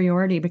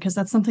interiority because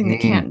that's something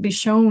that can't be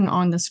shown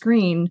on the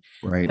screen,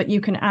 right? But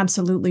you can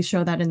absolutely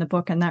show that in the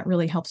book. And that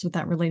really helps with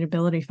that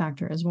relatability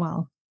factor as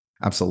well.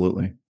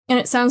 Absolutely. And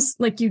it sounds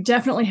like you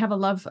definitely have a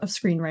love of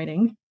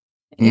screenwriting.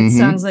 It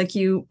sounds like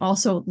you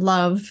also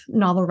love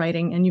novel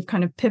writing and you've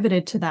kind of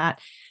pivoted to that.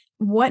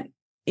 What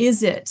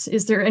is it?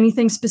 Is there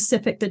anything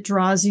specific that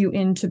draws you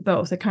into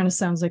both? It kind of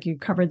sounds like you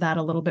covered that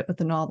a little bit with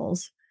the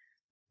novels.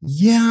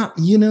 Yeah,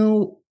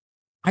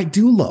 I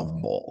do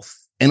love both.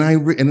 And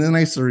then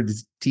I started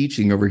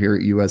teaching over here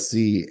at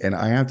USC. And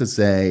I have to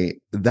say,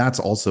 that's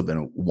also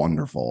been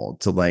wonderful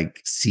to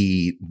like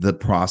see the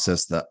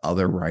process that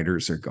other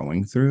writers are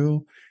going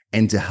through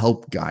and to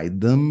help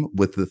guide them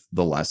with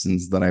the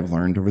lessons that I've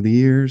learned over the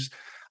years.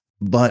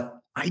 But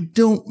I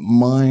don't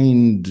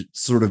mind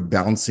sort of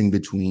bouncing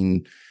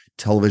between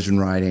television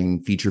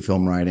writing, feature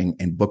film writing,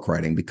 and book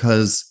writing,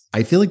 because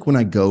I feel like when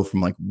I go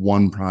from like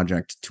one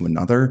project to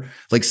another,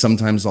 like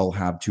sometimes I'll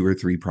have 2 or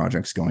 3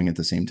 projects going at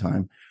the same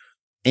time.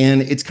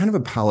 And it's kind of a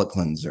palate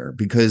cleanser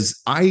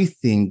because I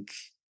think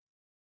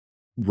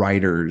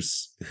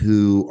writers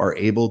who are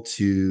able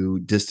to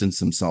distance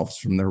themselves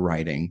from their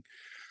writing,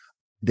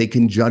 they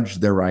can judge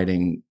their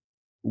writing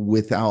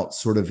without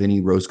sort of any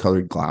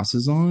rose-colored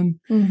glasses on.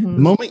 The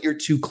moment you're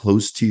too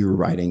close to your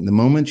writing, the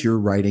moment your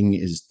writing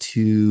is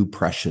too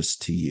precious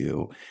to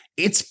you,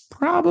 it's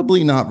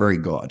probably not very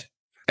good.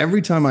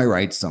 Every time I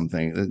write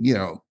something,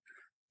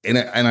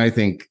 and I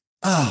think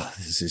oh,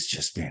 this is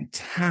just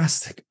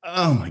fantastic.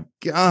 Oh my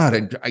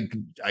God.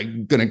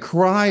 I'm going to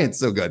cry. It's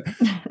so good.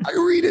 I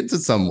read it to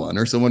someone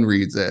or someone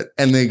reads it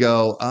and they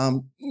go,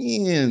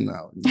 yeah,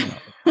 no.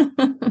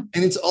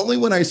 And it's only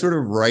when I sort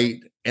of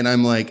write and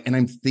I'm like, and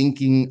I'm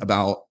thinking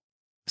about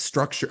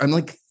structure. I'm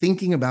like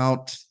thinking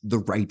about the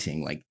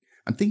writing, like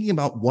I'm thinking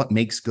about what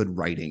makes good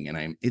writing.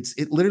 And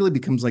it literally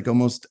becomes like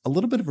almost a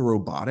little bit of a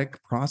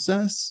robotic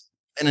process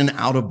and an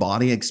out of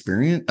body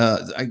experience.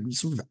 I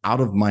sort of out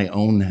of my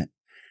own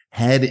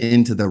head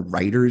into the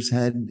writer's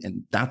head.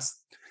 And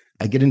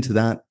I get into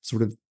that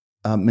sort of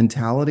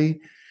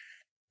mentality.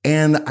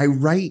 And I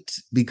write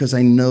because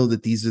I know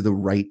that these are the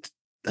right,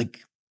 like,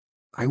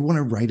 I want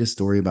to write a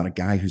story about a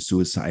guy who's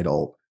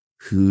suicidal,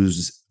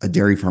 who's a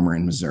dairy farmer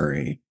in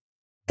Missouri.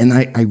 And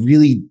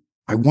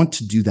I want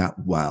to do that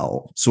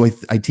well. So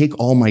I take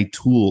all my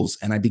tools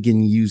and I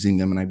begin using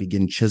them and I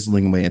begin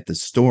chiseling away at the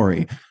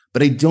story,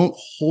 but I don't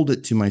hold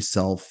it to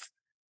myself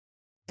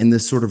in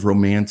this sort of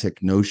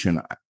romantic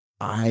notion.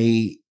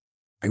 I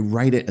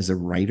write it as a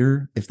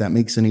writer, if that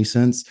makes any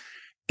sense.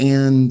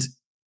 And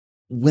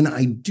when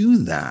I do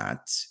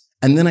that,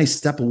 and then I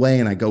step away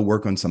and I go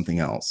work on something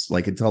else,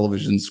 like a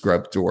television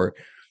script,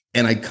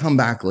 and I come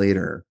back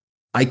later,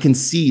 I can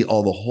see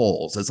all the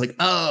holes. It's like,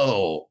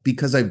 oh,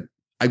 because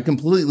I've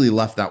completely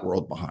left that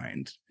world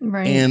behind.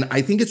 Right. And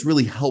I think it's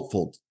really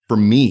helpful for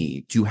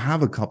me to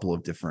have a couple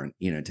of different,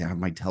 to have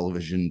my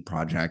television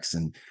projects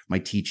and my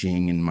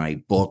teaching and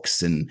my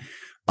books and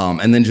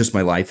then just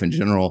my life in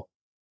general.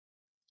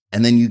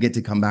 And then you get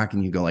to come back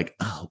and you go like,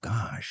 oh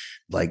gosh,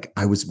 like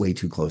I was way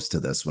too close to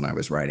this when I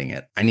was writing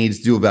it. I need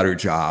to do a better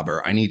job,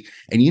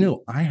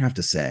 I have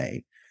to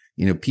say,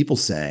 people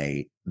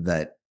say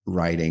that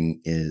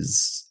writing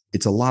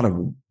it's a lot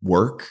of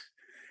work,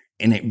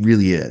 and it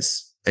really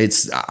is.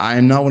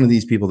 I'm not one of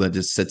these people that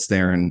just sits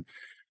there and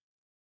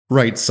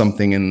writes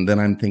something and then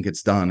I think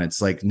it's done.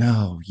 It's like,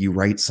 no, you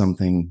write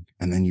something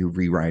and then you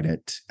rewrite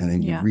it and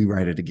then you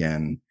rewrite it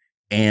again.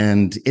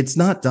 And it's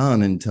not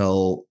done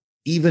until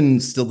even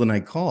Still the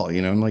Night Call,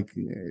 I'm like,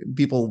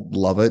 people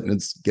love it and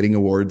it's getting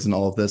awards and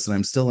all of this. And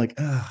I'm still like,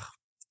 oh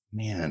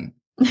man,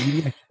 maybe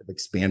I should have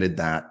expanded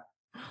that,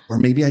 or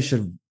maybe I should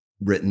have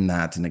written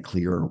that in a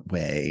clearer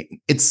way.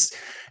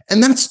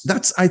 And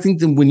that's, I think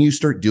that when you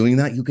start doing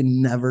that, you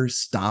can never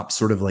stop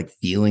sort of like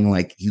feeling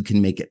like you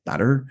can make it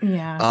better.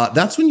 Yeah.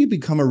 That's when you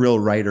become a real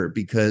writer,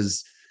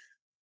 because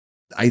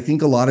I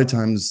think a lot of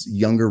times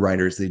younger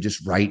writers, they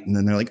just write and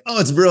then they're like, oh,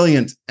 it's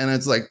brilliant. And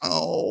it's like,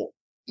 oh,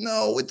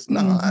 no, it's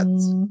not.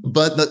 Mm-hmm.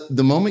 But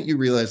the moment you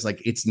realize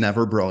like it's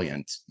never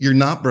brilliant, you're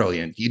not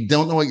brilliant, you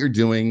don't know what you're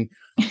doing.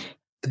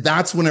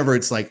 That's whenever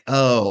it's like,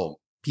 oh,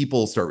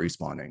 people start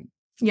responding.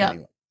 Yeah.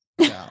 Anyway,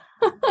 yeah.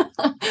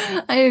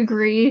 I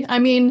agree. I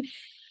mean,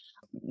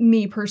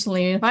 me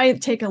personally, if I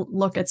take a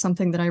look at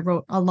something that I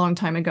wrote a long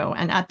time ago,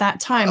 and at that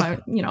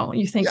time,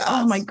 you think, yes.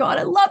 oh my God,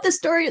 I love this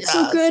story. It's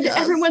so good. Yes.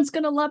 Everyone's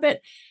going to love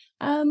it.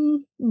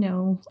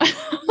 No,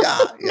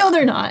 no,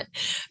 they're not.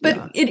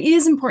 But it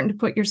is important to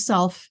put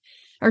yourself,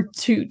 or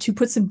to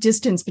put some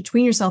distance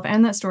between yourself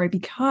and that story,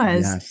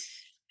 because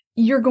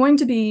you're going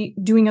to be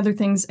doing other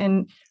things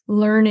and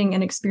learning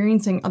and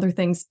experiencing other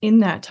things in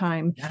that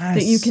time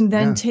that you can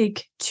then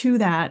take to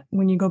that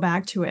when you go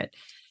back to it.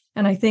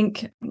 And I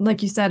think,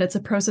 like you said, it's a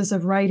process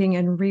of writing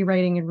and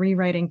rewriting and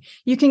rewriting.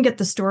 You can get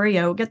the story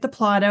out, get the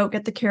plot out,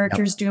 get the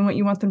characters doing what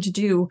you want them to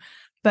do.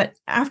 But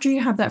after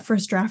you have that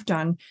first draft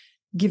done,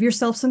 give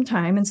yourself some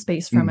time and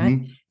space from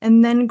it,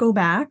 and then go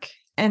back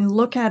and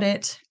look at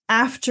it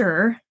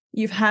after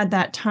you've had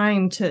that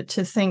time to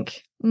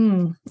think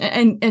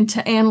and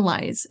to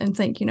analyze and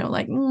think,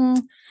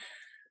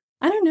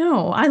 I don't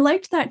know. I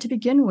liked that to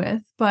begin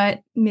with, but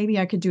maybe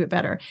I could do it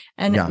better.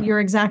 And you're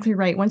exactly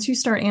right. Once you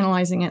start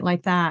analyzing it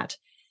like that,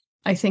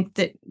 I think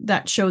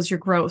that shows your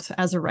growth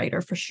as a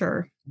writer for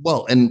sure.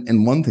 Well,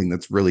 and one thing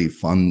that's really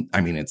fun,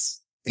 I mean,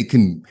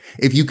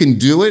 if you can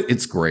do it,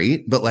 it's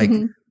great, but like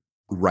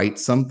write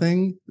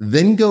something,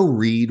 then go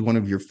read one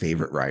of your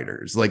favorite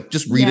writers, like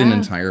just read an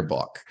entire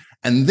book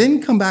and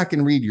then come back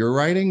and read your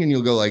writing and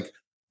you'll go like,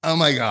 oh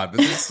my God,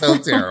 this is so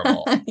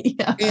terrible.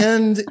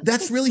 And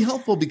that's really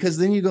helpful, because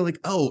then you go like,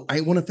 oh,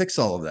 I want to fix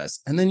all of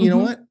this. And then you know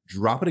what?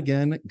 Drop it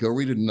again, go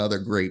read another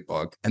great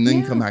book, and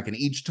then come back. And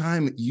each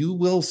time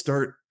you'll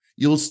start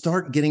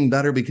getting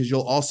better, because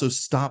you'll also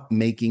stop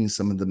making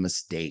some of the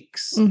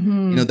mistakes.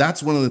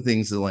 That's one of the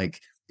things that, like,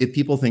 if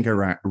people think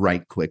I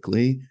write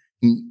quickly,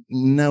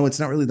 no, it's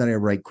not really that I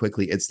write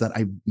quickly. It's that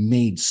I've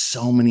made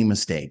so many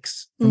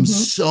mistakes from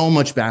so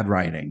much bad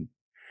writing.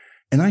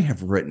 And I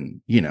have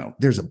written,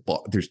 there's a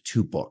book, there's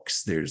 2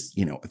 books, there's,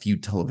 a few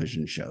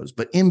television shows,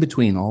 but in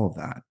between all of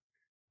that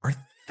are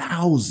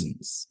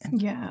thousands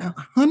and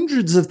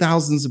hundreds of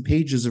thousands of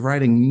pages of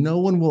writing no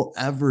one will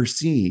ever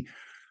see,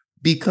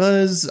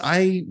 because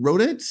I wrote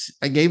it,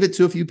 I gave it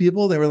to a few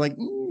people, they were like,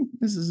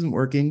 this isn't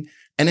working.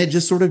 And it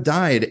just sort of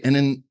died.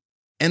 And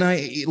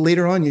I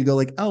later on you go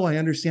like, oh, I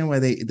understand why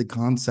the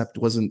concept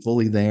wasn't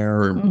fully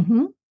there,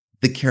 or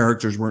the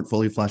characters weren't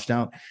fully fleshed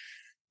out.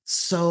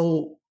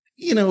 So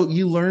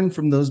you learn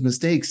from those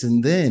mistakes,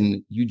 and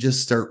then you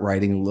just start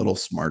writing a little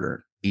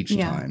smarter each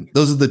Yeah. time.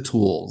 Those are the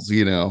tools.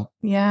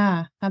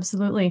 Yeah,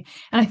 absolutely.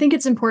 And I think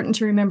it's important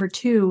to remember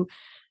too,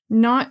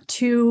 not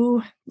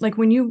to, like,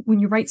 when you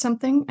write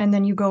something and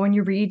then you go and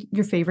you read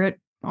your favorite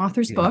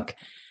author's Yeah. book,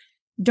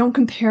 don't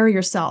compare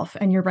yourself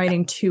and your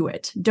writing to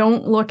it.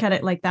 Don't look at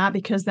it like that,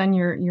 because then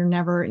you're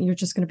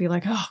just going to be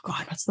like, oh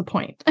God, what's the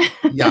point?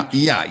 Yeah.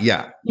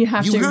 You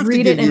have to to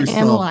read give it and yourself,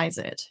 analyze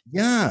it.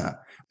 yeah,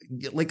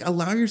 like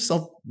allow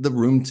yourself the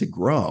room to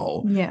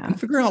grow Yeah. and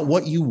figure out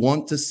what you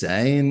want to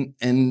say.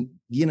 And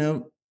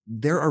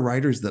there are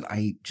writers that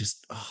I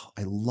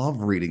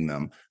love reading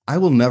them. I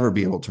will never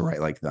be able to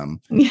write like them.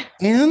 Yeah.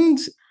 And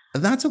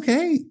that's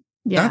okay.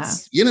 Yeah.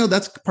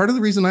 That's part of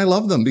the reason I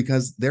love them,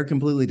 because they're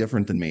completely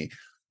different than me.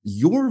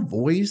 Your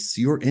voice,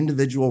 your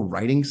individual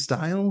writing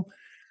style,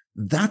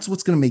 that's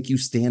what's going to make you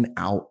stand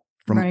out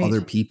from Right.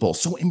 other people.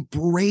 So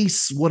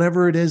embrace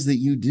whatever it is that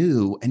you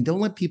do, and don't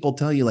let people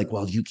tell you like,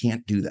 well, you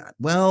can't do that.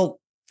 Well,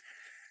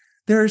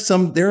 there are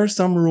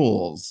some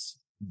rules,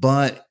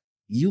 but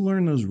you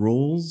learn those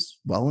rules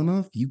well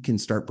enough, you can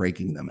start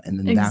breaking them, and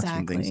then that's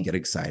when things Exactly. get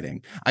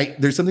exciting.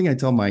 There's something I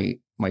tell my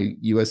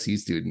USC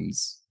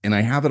students, and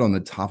I have it on the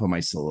top of my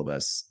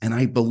syllabus, and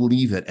I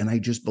believe it, and I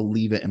just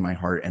believe it in my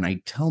heart, and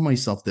I tell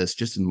myself this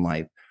just in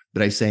life,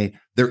 but I say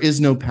there is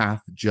no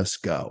path,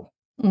 just go.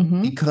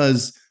 Mm-hmm.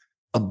 Because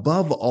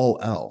above all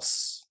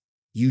else,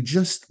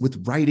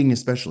 with writing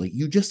especially,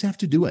 you just have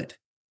to do it.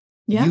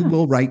 Yeah. You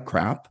will write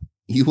crap.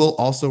 You will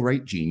also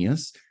write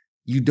genius.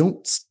 You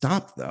don't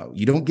stop though.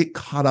 You don't get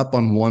caught up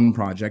on one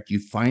project.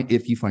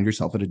 If you find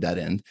yourself at a dead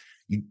end,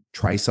 you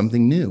try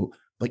something new,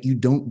 but you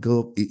don't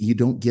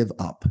give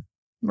up.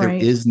 Right.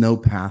 There is no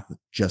path,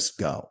 just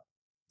go.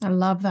 I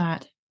love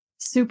that.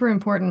 Super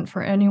important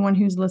for anyone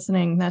who's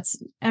listening.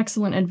 That's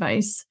excellent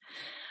advice.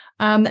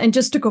 And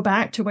just to go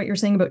back to what you're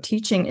saying about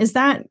teaching, is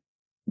that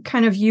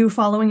kind of you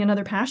following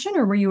another passion,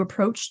 or were you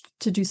approached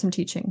to do some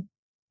teaching?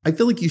 I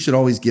feel like you should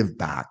always give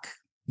back,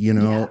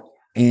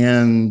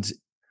 and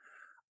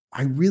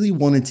I really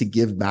wanted to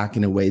give back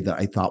in a way that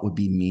I thought would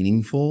be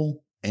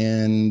meaningful.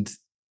 And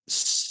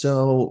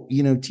so,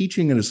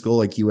 teaching at a school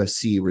like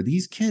USC, where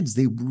these kids,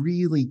 they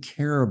really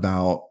care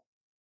about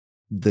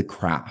the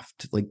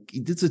craft. Like,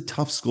 it's a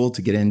tough school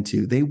to get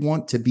into. They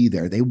want to be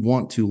there. They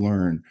want to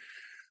learn.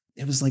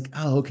 It was like,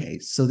 oh, okay.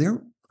 So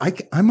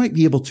I might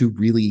be able to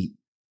really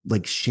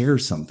like share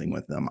something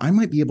with them. I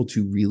might be able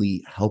to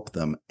really help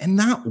them. And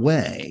that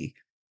way,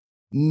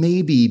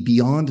 maybe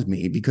beyond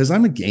me, because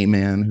I'm a gay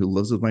man who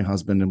lives with my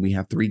husband and we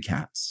have 3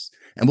 cats,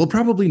 and we'll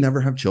probably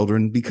never have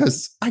children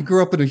because I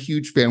grew up in a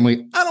huge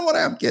family. I don't want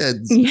to have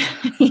kids. Yeah.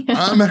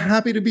 I'm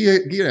happy to be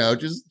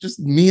just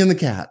me and the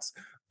cats.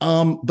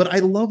 But I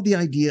love the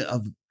idea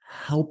of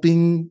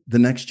helping the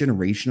next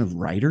generation of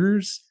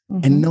writers,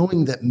 and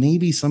knowing that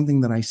maybe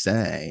something that I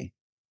say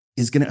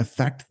is going to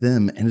affect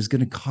them and is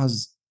going to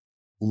cause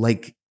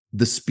like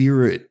the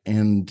spirit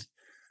and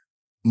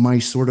my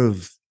sort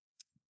of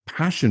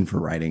passion for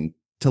writing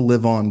to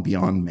live on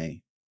beyond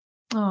me.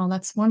 Oh,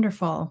 that's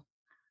wonderful.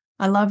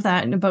 I love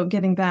that. And about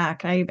giving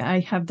back,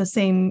 I have the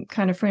same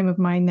kind of frame of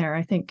mind there.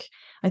 I think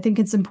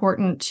it's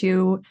important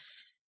to,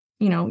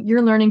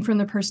 you're learning from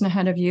the person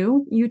ahead of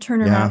you. You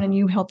turn around and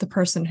you help the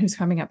person who's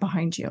coming up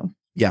behind you.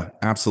 Yeah,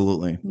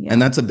 absolutely. Yeah. And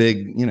that's a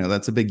big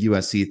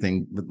USC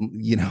thing.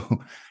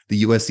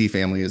 The USC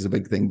family is a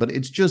big thing, but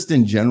it's just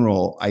in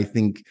general, I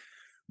think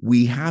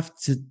we have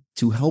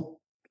to help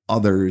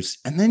others.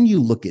 And then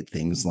you look at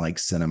things like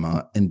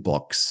cinema and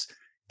books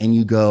and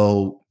you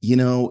go,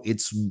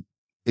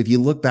 if you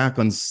look back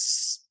on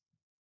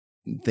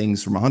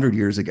things from 100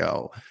 years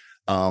ago,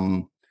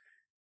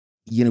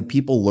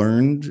 people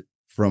learned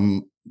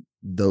from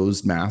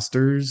those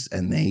masters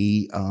and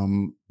they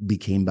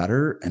became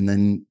better, and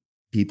then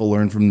people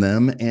learn from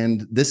them.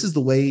 And this is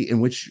the way in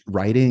which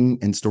writing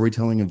and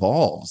storytelling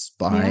evolves,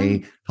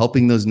 by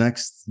helping the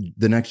next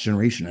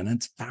generation. And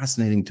it's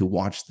fascinating to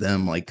watch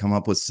them like come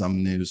up with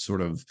some new sort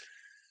of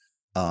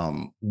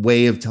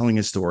way of telling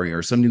a story,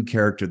 or some new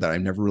character that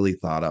I've never really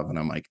thought of. And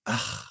I'm like,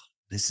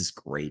 this is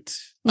great.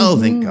 Oh,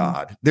 thank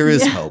God. There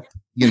is hope,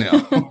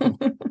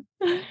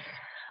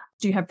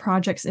 Do you have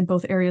projects in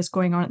both areas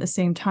going on at the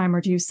same time, or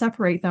do you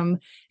separate them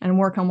and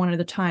work on one at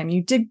a time?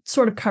 You did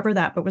sort of cover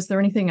that, but was there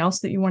anything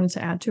else that you wanted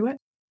to add to it?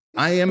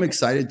 I am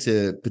excited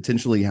to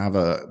potentially have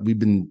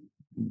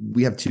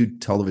we have 2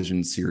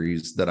 television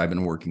series that I've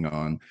been working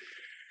on.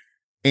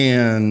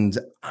 And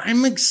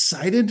I'm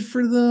excited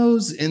for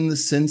those in the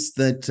sense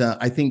that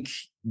I think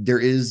there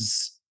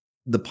is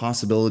the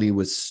possibility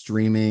with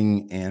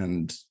streaming,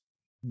 and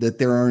that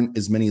there aren't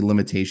as many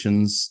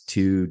limitations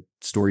to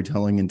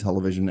storytelling in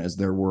television as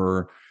there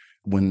were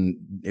when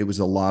it was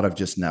a lot of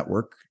just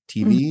network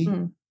TV.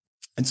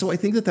 And so I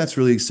think that that's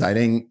really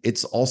exciting.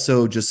 It's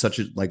also just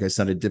like I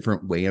said, a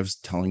different way of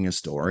telling a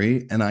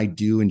story. And I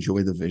do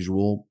enjoy the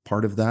visual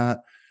part of that.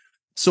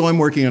 So I'm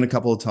working on a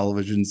couple of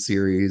television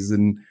series,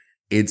 and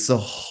it's a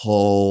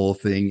whole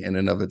thing in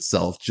and of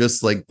itself,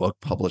 just like book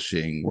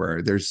publishing,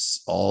 where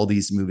there's all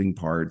these moving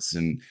parts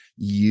and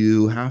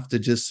you have to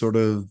just sort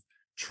of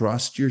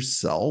trust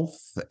yourself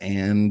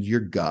and your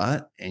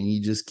gut, and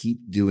you just keep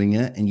doing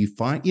it. And you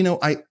find,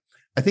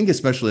 I think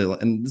especially,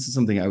 and this is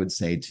something I would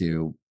say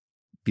to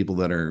people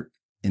that are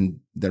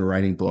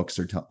writing books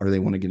or they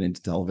want to get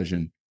into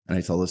television. And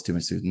I tell this to my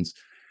students,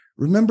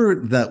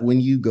 remember that when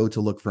you go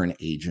to look for an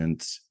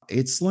agent,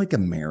 it's like a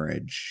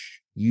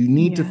marriage. You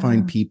need to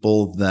find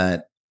people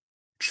that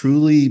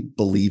truly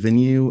believe in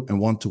you and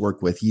want to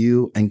work with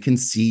you and can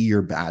see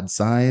your bad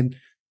side.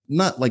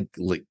 Not like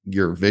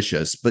you're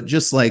vicious, but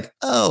just like,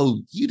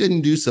 oh, you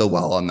didn't do so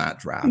well on that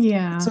draft.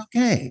 Yeah. It's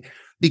okay,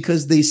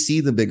 because they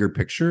see the bigger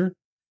picture.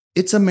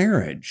 It's a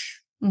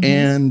marriage. Mm-hmm.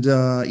 And,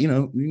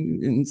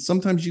 and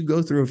sometimes you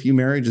go through a few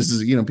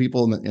marriages,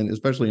 people, and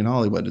especially in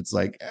Hollywood, it's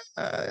like,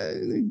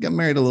 got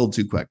married a little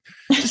too quick.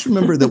 Just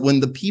remember that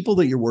when the people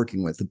that you're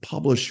working with, the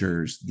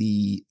publishers,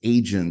 the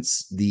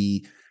agents,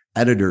 the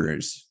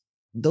editors,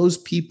 those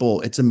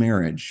people, it's a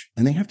marriage,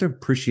 and they have to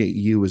appreciate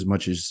you as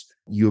much as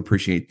you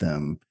appreciate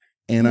them.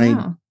 And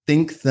I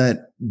think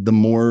that the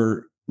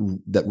more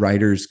that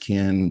writers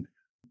can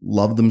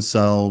love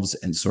themselves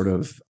and sort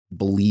of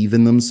believe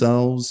in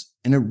themselves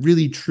in a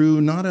really true,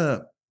 not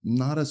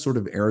a sort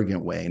of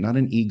arrogant way, not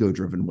an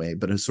ego-driven way,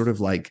 but a sort of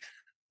like,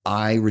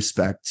 I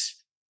respect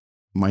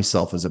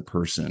myself as a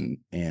person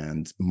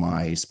and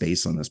my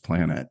space on this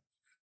planet.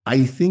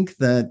 I think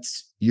that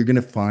you're going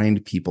to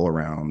find people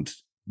around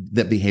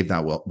that behave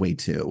that way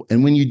too.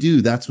 And when you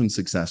do, that's when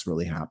success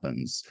really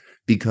happens,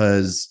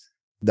 because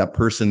that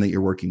person that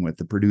you're working with,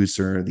 the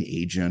producer,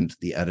 the agent,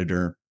 the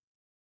editor,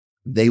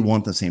 they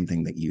want the same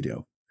thing that you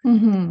do.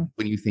 Mm-hmm.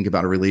 When you think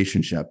about a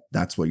relationship,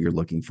 that's what you're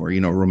looking for, a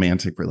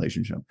romantic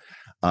relationship.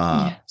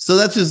 So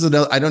that's just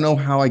I don't know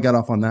how I got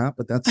off on that,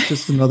 but that's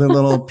just another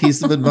little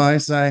piece of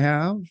advice I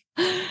have.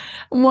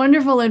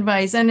 Wonderful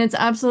advice. And it's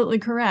absolutely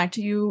correct.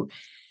 You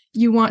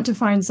want to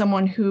find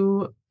someone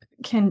who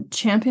can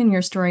champion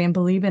your story and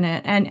believe in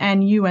it,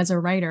 and you as a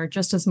writer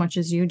just as much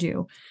as you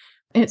do.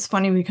 It's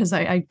funny because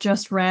I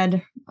just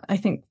read, I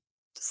think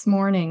this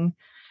morning,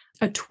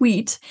 a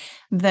tweet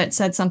that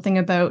said something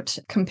about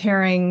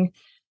comparing,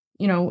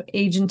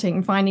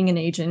 agenting, finding an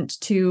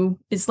agent to,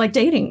 it's like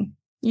dating.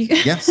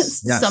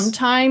 Yes.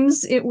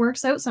 Sometimes it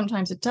works out,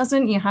 sometimes it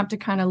doesn't. You have to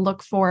kind of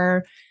look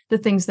for the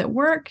things that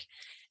work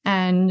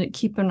and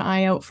keep an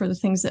eye out for the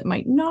things that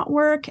might not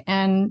work.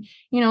 And,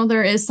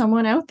 there is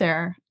someone out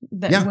there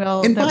that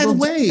will. And that by will the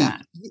way, do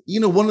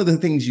that. one of the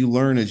things you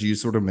learn as you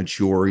sort of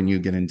mature and you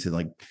get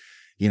into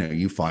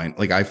you find,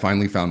 like, I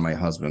finally found my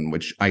husband,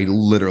 which I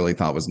literally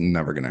thought was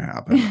never going to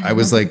happen. I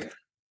was like,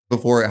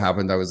 before it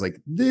happened, I was like,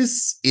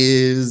 this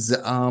is,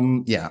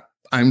 I'm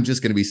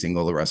just going to be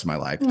single the rest of my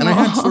life. And I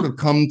had sort of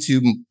come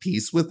to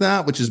peace with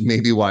that, which is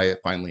maybe why it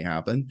finally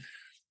happened.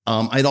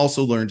 I'd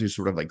also learned to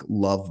sort of like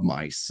love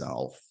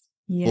myself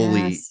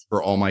fully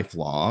for all my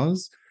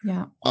flaws.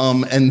 Yeah.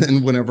 And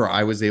then whenever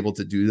I was able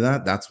to do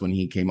that, that's when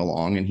he came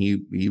along, and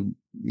he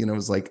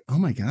was like, oh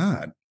my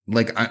God.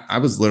 Like, I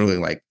was literally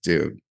like,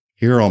 dude,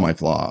 here are all my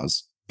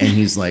flaws. And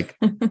he's like,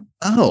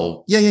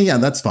 oh, yeah,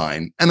 that's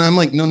fine. And I'm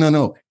like,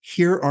 no,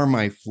 here are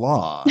my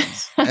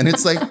flaws. And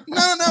it's like,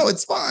 no,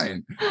 it's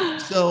fine.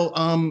 So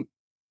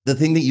the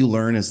thing that you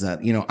learn is that,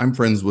 I'm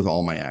friends with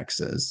all my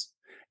exes.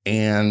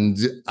 And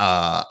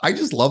I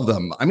just love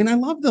them. I mean, I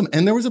love them.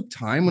 And there was a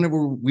time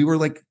whenever we were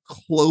like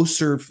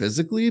closer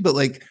physically, but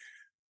like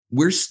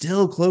we're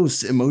still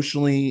close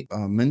emotionally,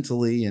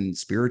 mentally, and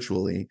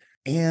spiritually.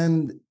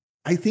 And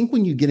I think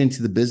when you get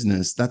into the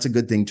business, that's a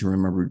good thing to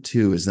remember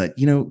too, is that,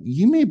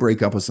 you may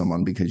break up with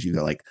someone because you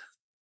go like,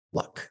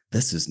 look,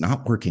 this is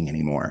not working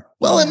anymore.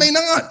 Well, it may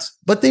not,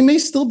 but they may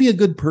still be a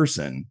good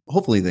person.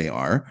 Hopefully they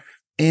are.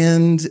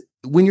 And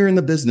when you're in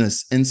the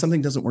business and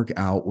something doesn't work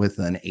out with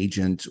an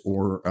agent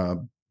or,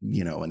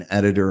 an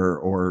editor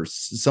or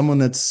someone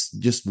that's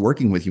just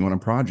working with you on a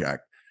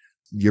project,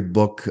 your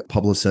book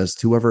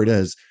publicist, whoever it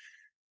is,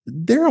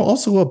 they're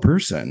also a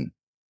person.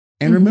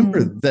 And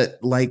remember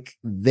that, like,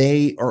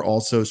 they are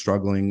also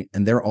struggling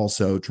and they're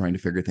also trying to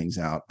figure things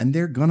out, and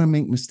they're going to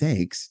make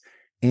mistakes,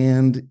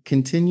 and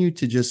continue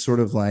to just sort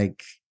of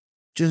like,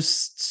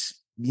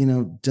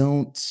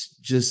 don't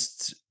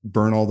just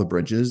burn all the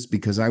bridges.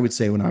 Because I would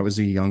say when I was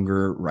a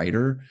younger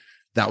writer,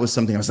 that was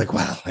something I was like,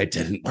 well, it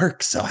didn't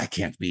work, so I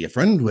can't be a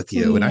friend with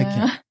you. And I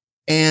can't.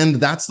 And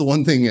that's the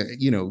one thing,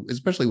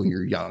 especially when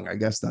you're young, I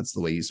guess that's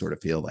the way you sort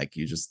of feel like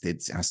it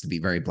has to be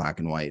very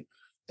black and white.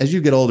 As you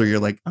get older, you're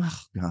like, oh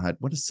God,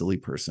 what a silly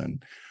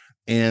person.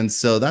 And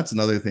so that's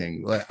another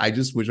thing. I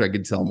just wish I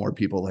could tell more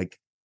people, like,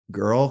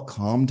 girl,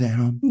 calm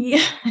down.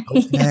 Yeah.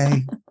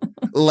 Okay.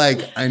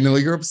 Like, I know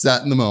you're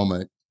upset in the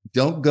moment.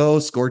 Don't go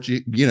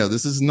scorching.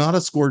 This is not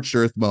a scorched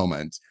earth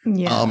moment.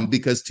 Yeah.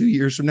 Because 2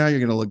 years from now, you're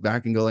going to look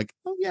back and go like,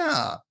 oh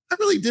yeah, I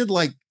really did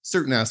like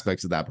certain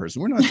aspects of that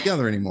person. We're not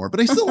together anymore,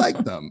 but I still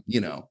like them,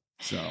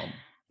 so.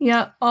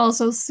 Yeah.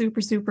 Also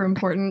super, super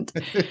important.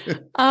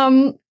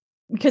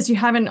 Because you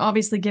haven't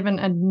obviously given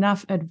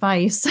enough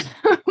advice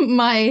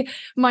my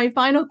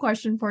final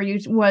question for you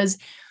was,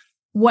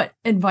 what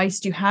advice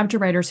do you have to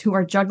writers who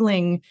are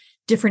juggling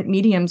different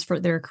mediums for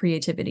their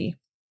creativity?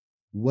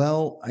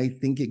 Well, I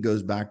think it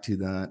goes back to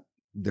that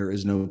there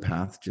is no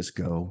path, just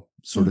go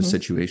sort of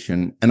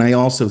situation. And I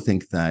also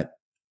think that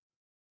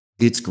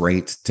it's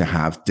great to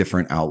have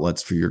different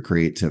outlets for your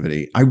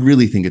creativity. I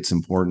really think it's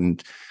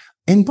important.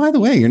 And by the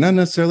way, you're not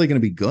necessarily going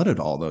to be good at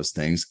all those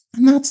things,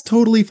 and that's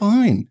totally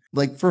fine.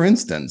 Like, for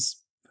instance,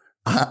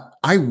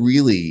 I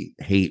really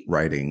hate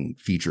writing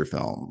feature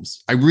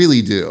films. I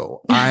really do.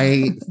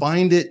 I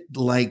find it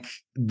like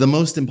the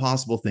most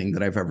impossible thing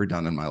that I've ever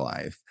done in my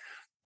life,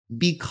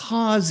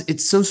 because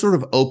it's so sort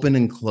of open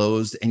and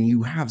closed, and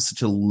you have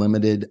such a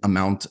limited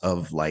amount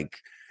of like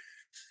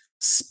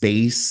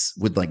space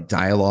with like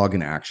dialogue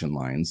and action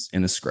lines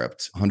in a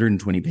script,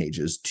 120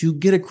 pages, to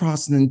get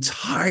across an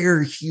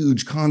entire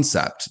huge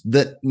concept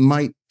that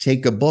might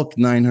take a book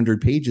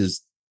 900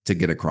 pages to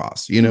get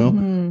across, you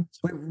know?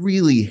 So I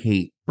really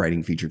hate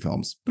writing feature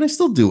films, but I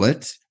still do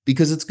it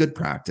because it's good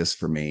practice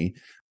for me.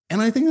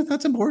 And I think that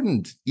that's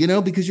important, you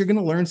know, because you're going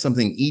to learn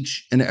something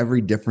each and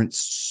every different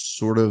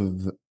sort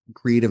of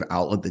creative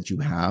outlet that you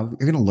have.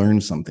 You're going to learn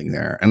something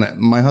there. And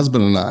my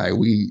husband and I,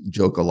 we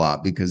joke a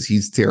lot because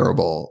he's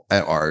terrible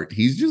at art.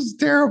 He's just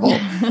terrible.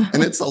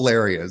 And it's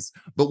hilarious.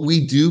 But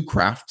we do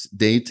craft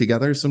day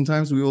together.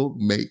 Sometimes we will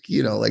make,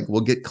 you know, like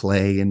we'll get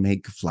clay and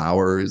make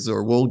flowers,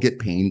 or we'll get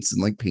paints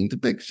and like paint a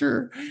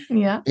picture.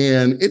 Yeah.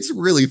 And it's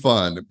really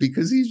fun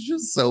because he's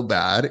just so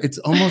bad. It's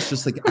almost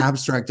just like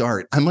abstract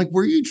art. I'm like,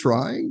 were you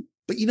trying?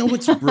 But you know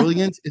what's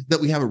brilliant is that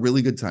we have a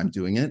really good time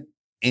doing it.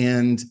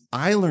 And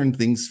I learned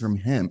things from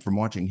him, from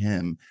watching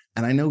him.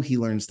 And I know he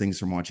learns things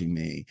from watching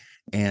me.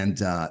 And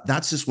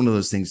that's just one of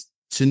those things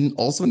to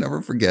also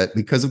never forget,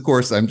 because of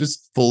course, I'm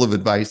just full of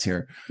advice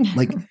here.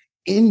 Like,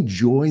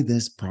 enjoy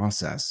this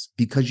process,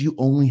 because you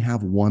only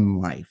have one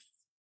life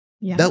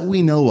that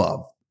we know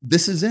of.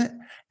 This is it.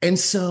 And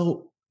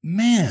so,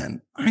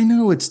 man, I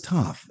know it's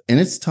tough, and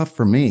it's tough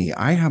for me.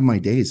 I have my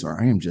days where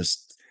I am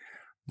just,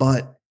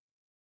 but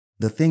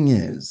the thing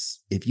is,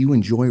 if you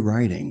enjoy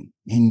writing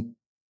and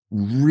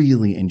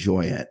really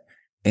enjoy it,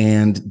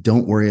 and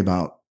don't worry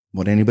about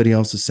what anybody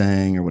else is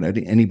saying or what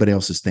anybody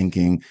else is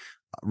thinking,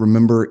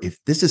 remember,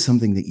 if this is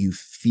something that you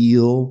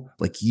feel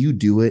like you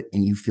do it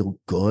and you feel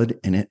good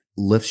and it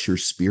lifts your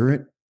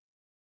spirit,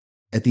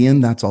 at the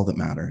end, that's all that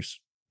matters.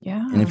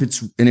 Yeah. And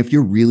if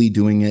you're really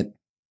doing it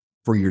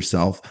for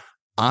yourself,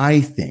 I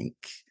think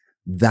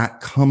that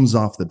comes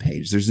off the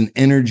page. There's an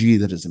energy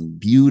that is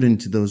imbued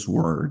into those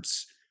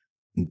words,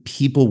 and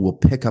people will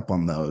pick up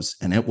on those,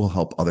 and it will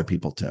help other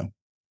people too.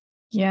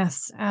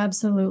 Yes,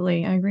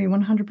 absolutely. I agree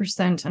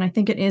 100%. And I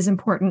think it is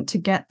important to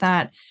get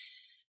that,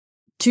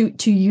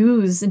 to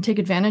use and take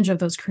advantage of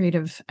those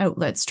creative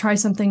outlets, try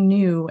something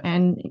new.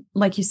 And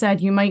like you said,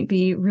 you might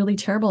be really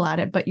terrible at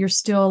it, but you're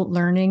still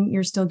learning,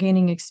 you're still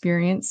gaining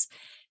experience.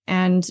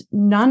 And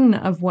none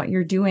of what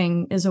you're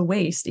doing is a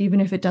waste, even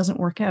if it doesn't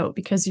work out,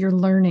 because you're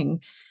learning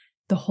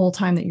the whole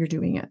time that you're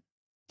doing it.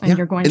 And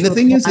you're going to the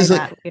thing is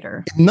that like,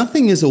 later.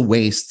 Nothing is a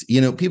waste.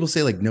 You know, people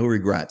say like no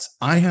regrets.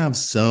 I have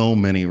so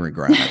many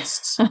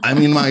regrets. I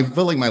mean, I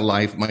feel like my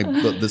life,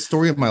 the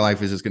story of my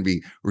life is just going to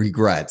be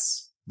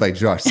Regrets by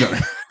Josh.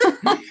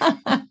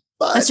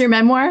 That's your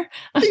memoir?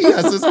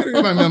 Yes, it's going to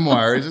be my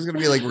memoir. It's just going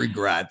to be like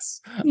Regrets.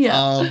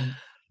 Yeah.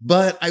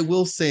 But I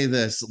will say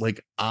this,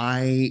 like,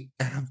 I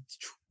have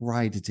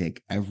tried to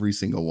take every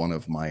single one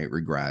of my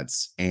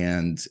regrets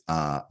and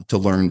to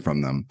learn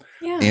from them,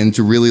 and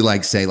to really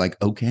like say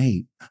like,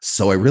 okay,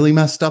 so I really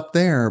messed up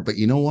there, but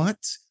you know what?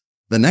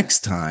 The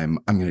next time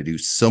I'm going to do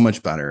so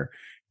much better.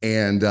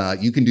 And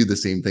you can do the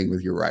same thing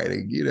with your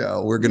writing. You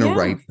know, we're going to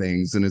write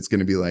things and it's going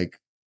to be like,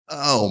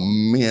 oh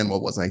man,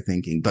 what was I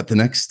thinking? But the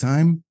next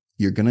time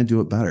you're going to do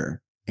it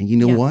better. And you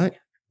know what?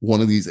 One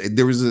of these,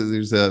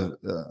 there's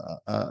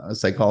a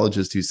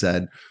psychologist who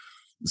said,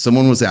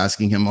 someone was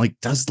asking him, like,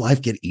 does life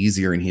get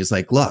easier? And he's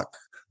like, look,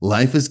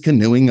 life is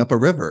canoeing up a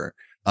river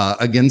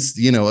against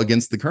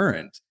the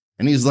current.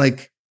 And he's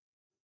like,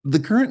 the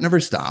current never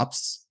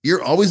stops.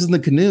 You're always in the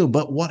canoe.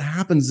 But what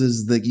happens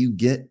is that you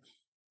get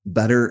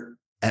better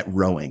at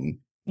rowing.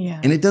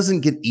 Yeah. And it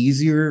doesn't get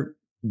easier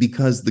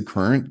because the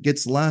current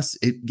gets less.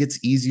 It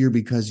gets easier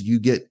because you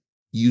get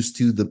used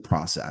to the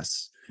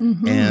process.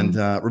 And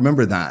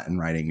remember that in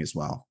writing as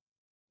well.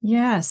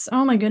 Yes.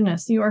 Oh my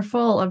goodness. You are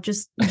full of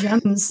just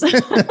gems.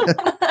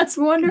 That's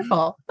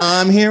wonderful.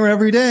 I'm here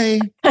every day.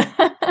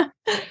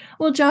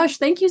 Well, Josh,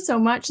 thank you so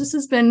much. This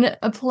has been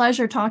a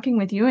pleasure talking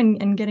with you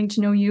and getting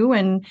to know you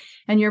and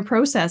your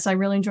process. I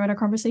really enjoyed our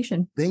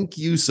conversation. Thank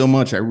you so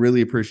much. I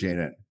really appreciate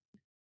it.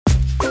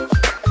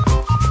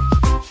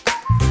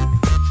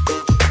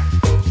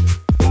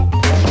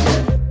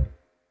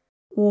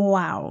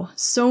 Wow.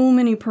 So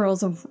many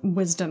pearls of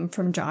wisdom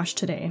from Josh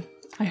today.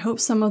 I hope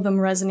some of them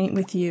resonate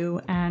with you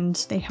and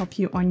they help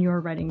you on your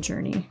writing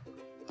journey.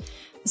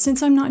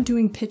 Since I'm not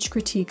doing pitch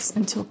critiques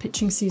until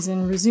pitching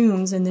season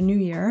resumes in the new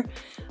year,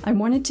 I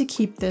wanted to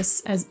keep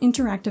this as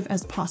interactive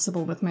as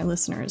possible with my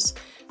listeners.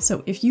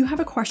 So if you have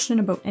a question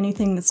about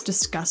anything that's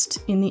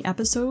discussed in the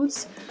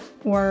episodes,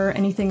 or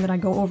anything that I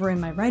go over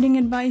in my writing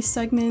advice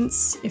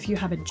segments, if you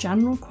have a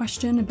general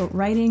question about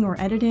writing or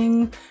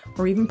editing,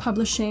 or even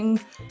publishing,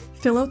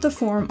 fill out the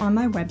form on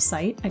my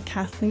website at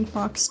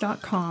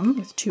kathleenfox.com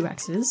with 2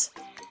 X's,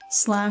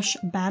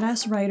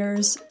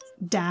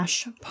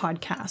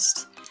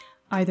 /badasswriters-podcast.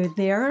 Either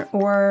there,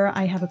 or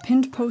I have a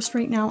pinned post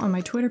right now on my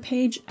Twitter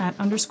page at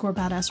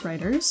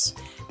 _badasswriters.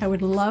 I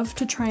would love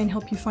to try and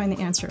help you find the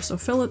answer. So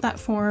fill out that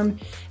form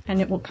and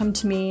it will come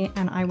to me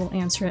and I will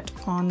answer it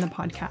on the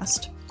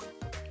podcast.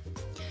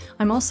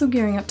 I'm also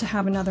gearing up to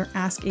have another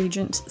Ask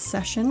Agent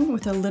session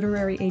with a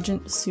literary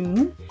agent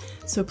soon.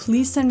 So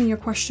please send me your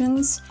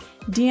questions,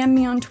 DM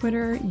me on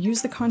Twitter,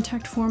 use the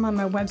contact form on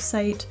my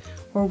website,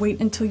 or wait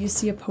until you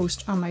see a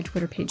post on my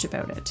Twitter page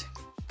about it.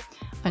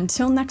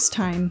 Until next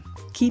time,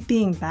 keep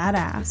being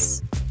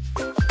badass.